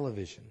put a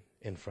television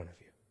in front of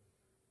you.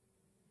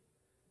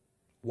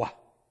 Wow.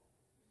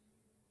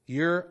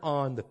 You're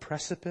on the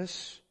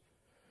precipice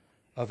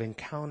of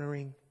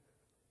encountering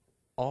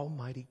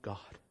Almighty God.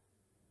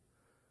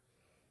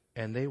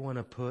 And they want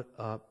to put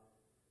up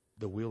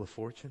the Wheel of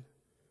Fortune.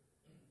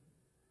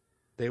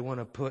 They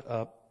want to put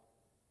up,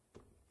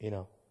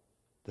 the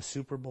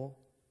Super Bowl.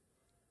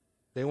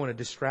 They want to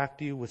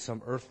distract you with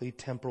some earthly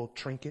temporal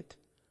trinket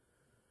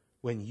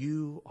when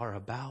you are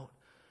about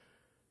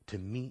to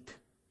meet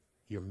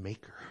your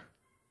Maker.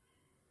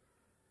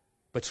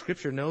 But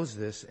Scripture knows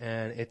this,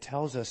 and it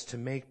tells us to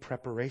make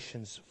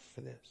preparations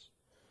for this.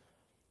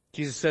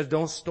 Jesus says,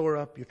 don't store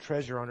up your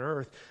treasure on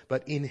earth,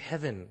 but in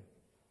heaven.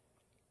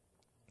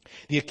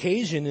 The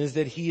occasion is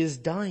that he is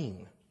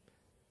dying.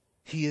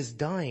 He is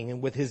dying,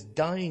 and with his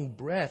dying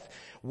breath,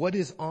 what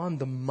is on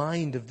the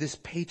mind of this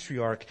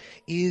patriarch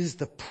is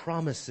the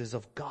promises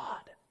of God.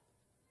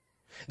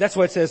 That's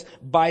why it says,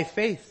 by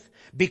faith.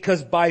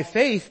 Because by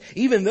faith,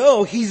 even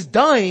though he's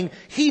dying,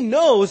 he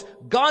knows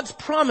God's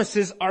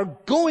promises are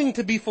going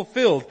to be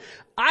fulfilled.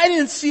 I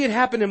didn't see it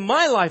happen in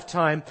my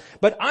lifetime,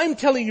 but I'm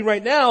telling you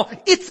right now,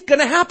 it's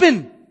gonna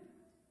happen.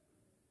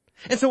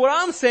 And so what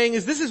I'm saying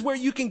is this is where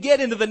you can get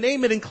into the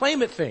name it and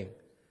claim it thing.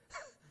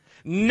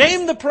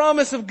 Name the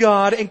promise of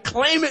God and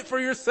claim it for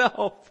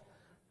yourself.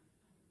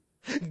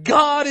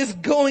 God is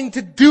going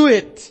to do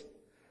it.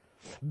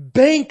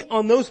 Bank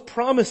on those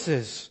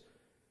promises.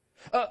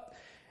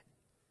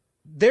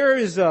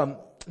 There's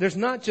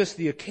not just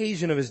the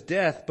occasion of his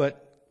death,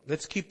 but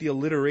let's keep the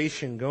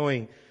alliteration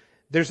going.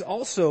 There's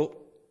also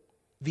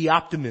the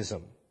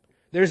optimism.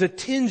 There's a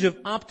tinge of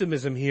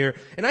optimism here.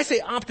 And I say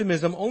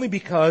optimism only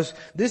because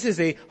this is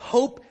a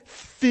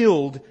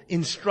hope-filled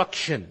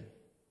instruction.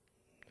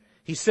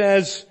 He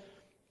says,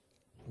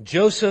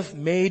 Joseph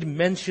made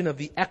mention of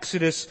the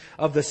exodus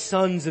of the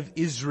sons of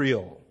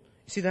Israel.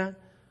 You see that?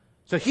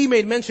 So he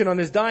made mention on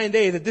his dying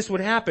day that this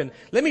would happen.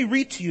 Let me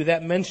read to you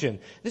that mention.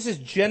 This is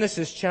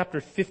Genesis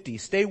chapter 50.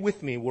 Stay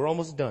with me. We're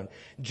almost done.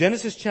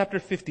 Genesis chapter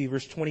 50,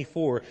 verse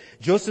 24.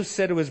 Joseph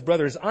said to his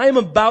brothers, I am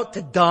about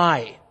to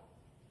die,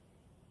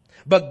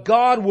 but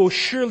God will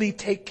surely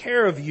take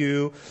care of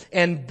you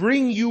and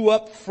bring you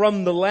up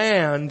from the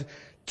land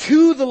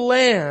to the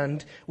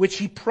land which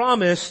he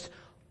promised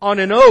on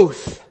an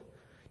oath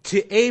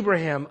to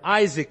Abraham,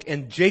 Isaac,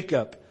 and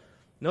Jacob.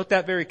 Note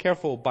that very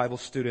careful, Bible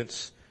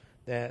students,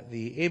 that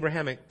the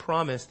Abrahamic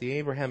promise, the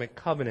Abrahamic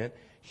covenant,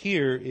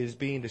 here is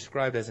being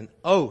described as an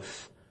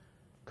oath.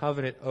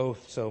 Covenant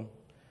oath. So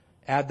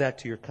add that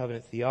to your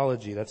covenant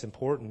theology. That's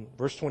important.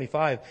 Verse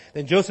 25.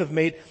 Then Joseph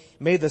made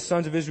the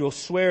sons of Israel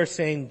swear,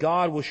 saying,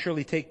 God will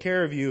surely take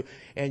care of you,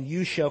 and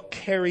you shall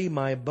carry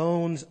my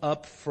bones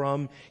up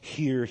from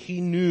here.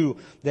 He knew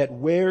that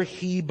where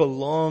he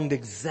belonged,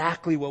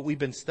 exactly what we've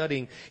been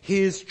studying,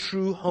 his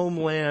true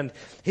homeland,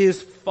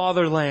 his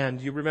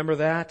fatherland, you remember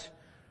that?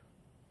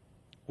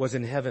 Was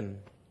in heaven.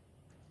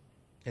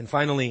 And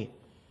finally,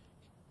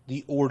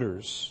 the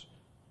orders.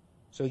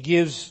 So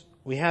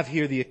we have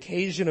here the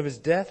occasion of his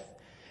death,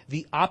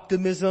 the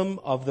optimism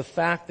of the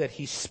fact that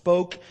he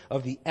spoke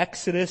of the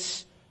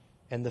Exodus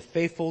and the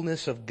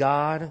faithfulness of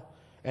God,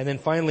 and then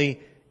finally,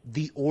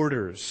 the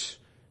orders,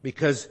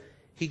 because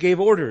he gave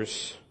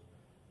orders.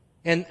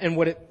 And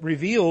what it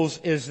reveals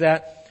is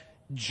that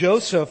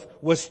Joseph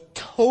was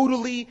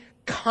totally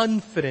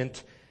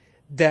confident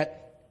that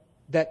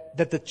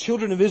the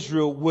children of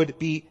Israel would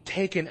be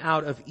taken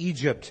out of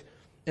Egypt.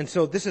 And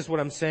so this is what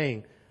I'm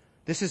saying.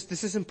 This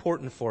is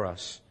important for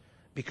us,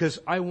 because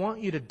I want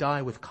you to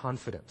die with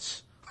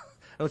confidence.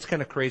 Oh, it's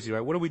kind of crazy,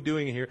 right? What are we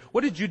doing here?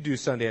 What did you do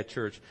Sunday at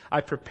church?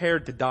 I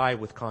prepared to die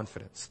with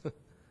confidence.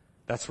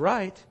 That's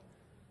right.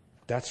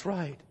 That's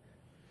right.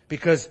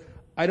 Because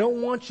I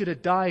don't want you to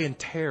die in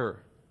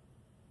terror.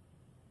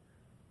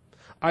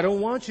 I don't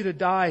want you to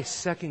die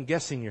second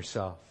guessing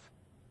yourself.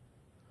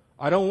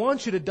 I don't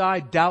want you to die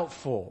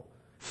doubtful,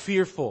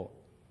 fearful,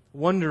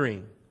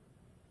 wondering,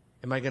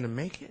 am I going to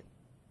make it?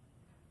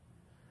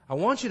 I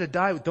want you to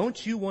die.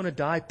 Don't you want to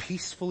die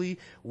peacefully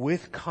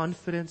with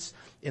confidence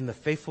in the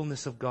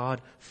faithfulness of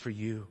God for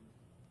you?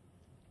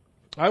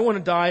 I want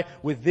to die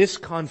with this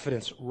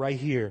confidence right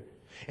here.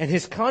 And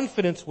his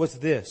confidence was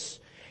this.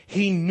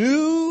 He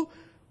knew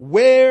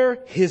where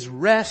his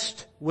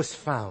rest was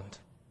found.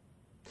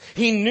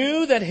 He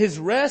knew that his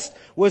rest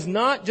was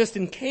not just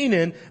in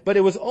Canaan, but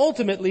it was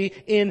ultimately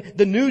in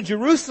the New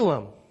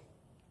Jerusalem.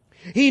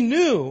 He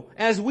knew,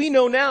 as we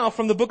know now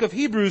from the book of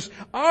Hebrews,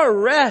 our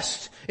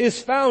rest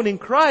is found in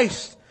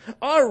Christ.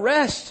 Our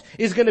rest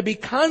is going to be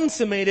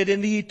consummated in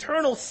the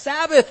eternal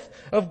Sabbath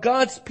of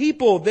God's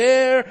people.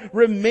 There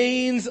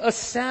remains a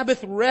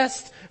Sabbath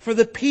rest for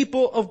the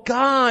people of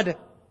God.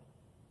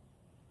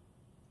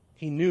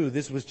 He knew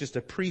this was just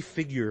a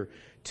prefigure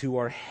to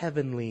our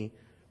heavenly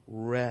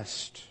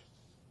rest.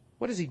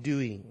 What is he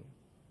doing?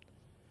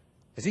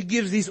 As he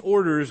gives these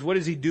orders, what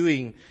is he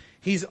doing?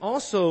 He's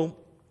also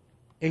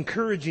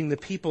encouraging the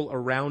people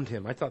around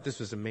him. I thought this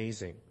was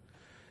amazing.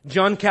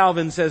 John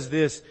Calvin says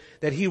this,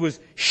 that he was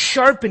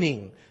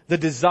sharpening the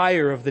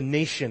desire of the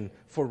nation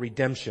for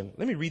redemption.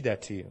 Let me read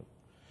that to you.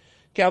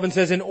 Calvin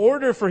says, in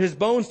order for his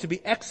bones to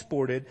be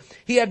exported,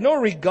 he had no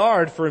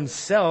regard for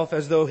himself,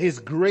 as though his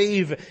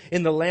grave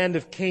in the land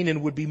of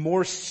Canaan would be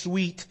more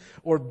sweet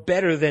or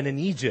better than in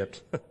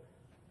Egypt.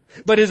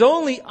 But his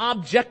only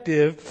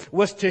objective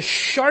was to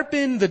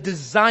sharpen the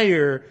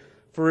desire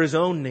for his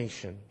own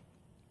nation,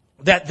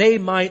 that they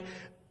might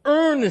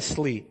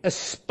earnestly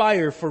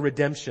aspire for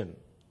redemption.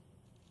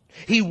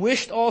 He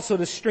wished also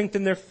to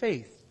strengthen their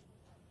faith,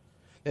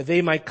 that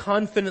they might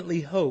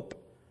confidently hope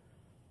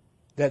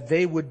that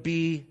they would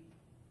be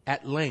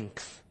at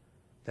length,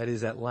 that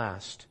is at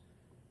last,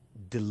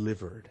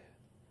 delivered.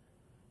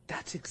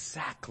 That's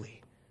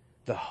exactly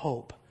the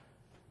hope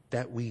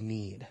that we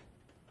need.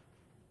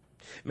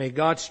 May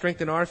God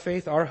strengthen our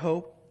faith, our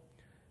hope.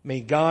 May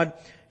God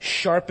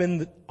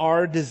sharpen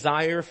our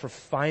desire for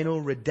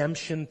final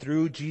redemption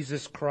through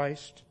Jesus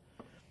Christ.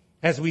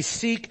 As we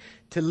seek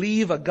to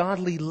leave a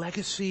godly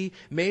legacy,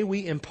 may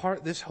we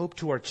impart this hope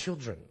to our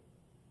children.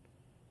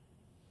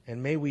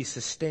 And may we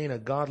sustain a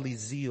godly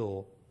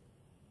zeal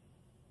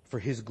for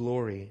His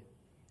glory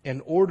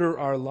and order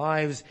our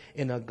lives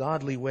in a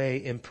godly way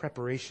in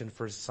preparation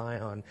for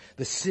Zion,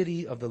 the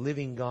city of the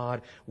living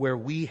God, where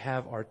we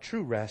have our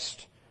true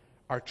rest,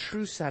 our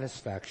true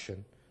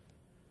satisfaction,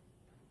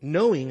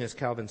 knowing, as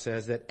Calvin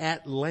says, that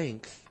at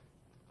length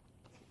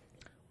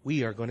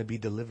we are going to be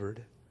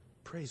delivered.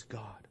 Praise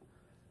God.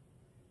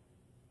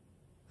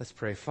 Let's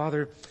pray.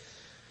 Father,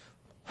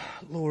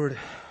 Lord,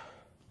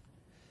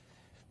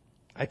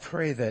 I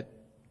pray that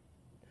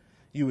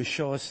you would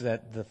show us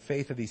that the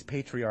faith of these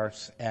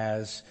patriarchs,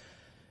 as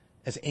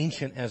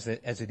ancient as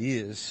it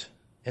is,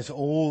 as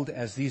old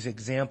as these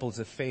examples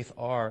of faith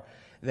are,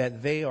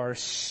 that they are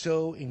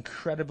so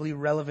incredibly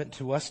relevant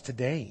to us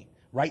today,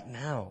 right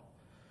now,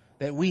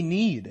 that we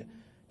need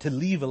to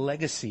leave a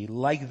legacy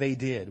like they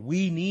did.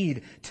 We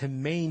need to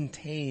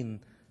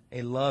maintain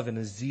a love and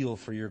a zeal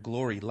for your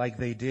glory like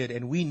they did.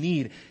 And we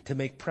need to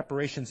make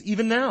preparations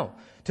even now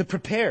to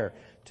prepare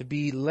to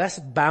be less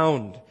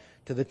bound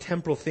to the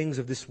temporal things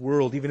of this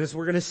world, even as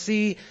we're going to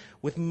see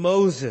with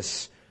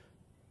Moses,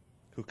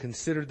 who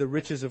considered the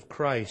riches of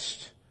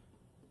Christ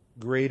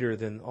greater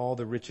than all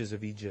the riches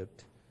of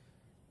Egypt.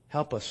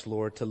 Help us,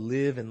 Lord, to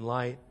live in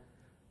light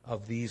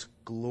of these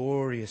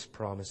glorious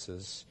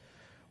promises.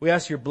 We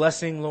ask your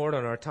blessing, Lord,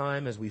 on our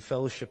time as we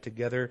fellowship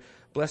together.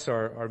 Bless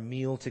our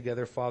meal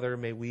together, Father.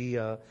 May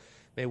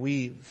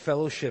we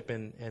fellowship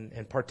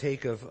and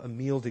partake of a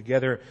meal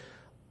together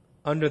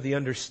under the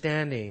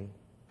understanding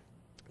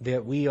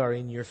that we are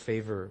in your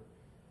favor.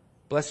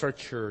 Bless our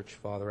church,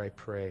 Father, I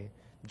pray.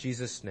 In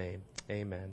Jesus' name, amen.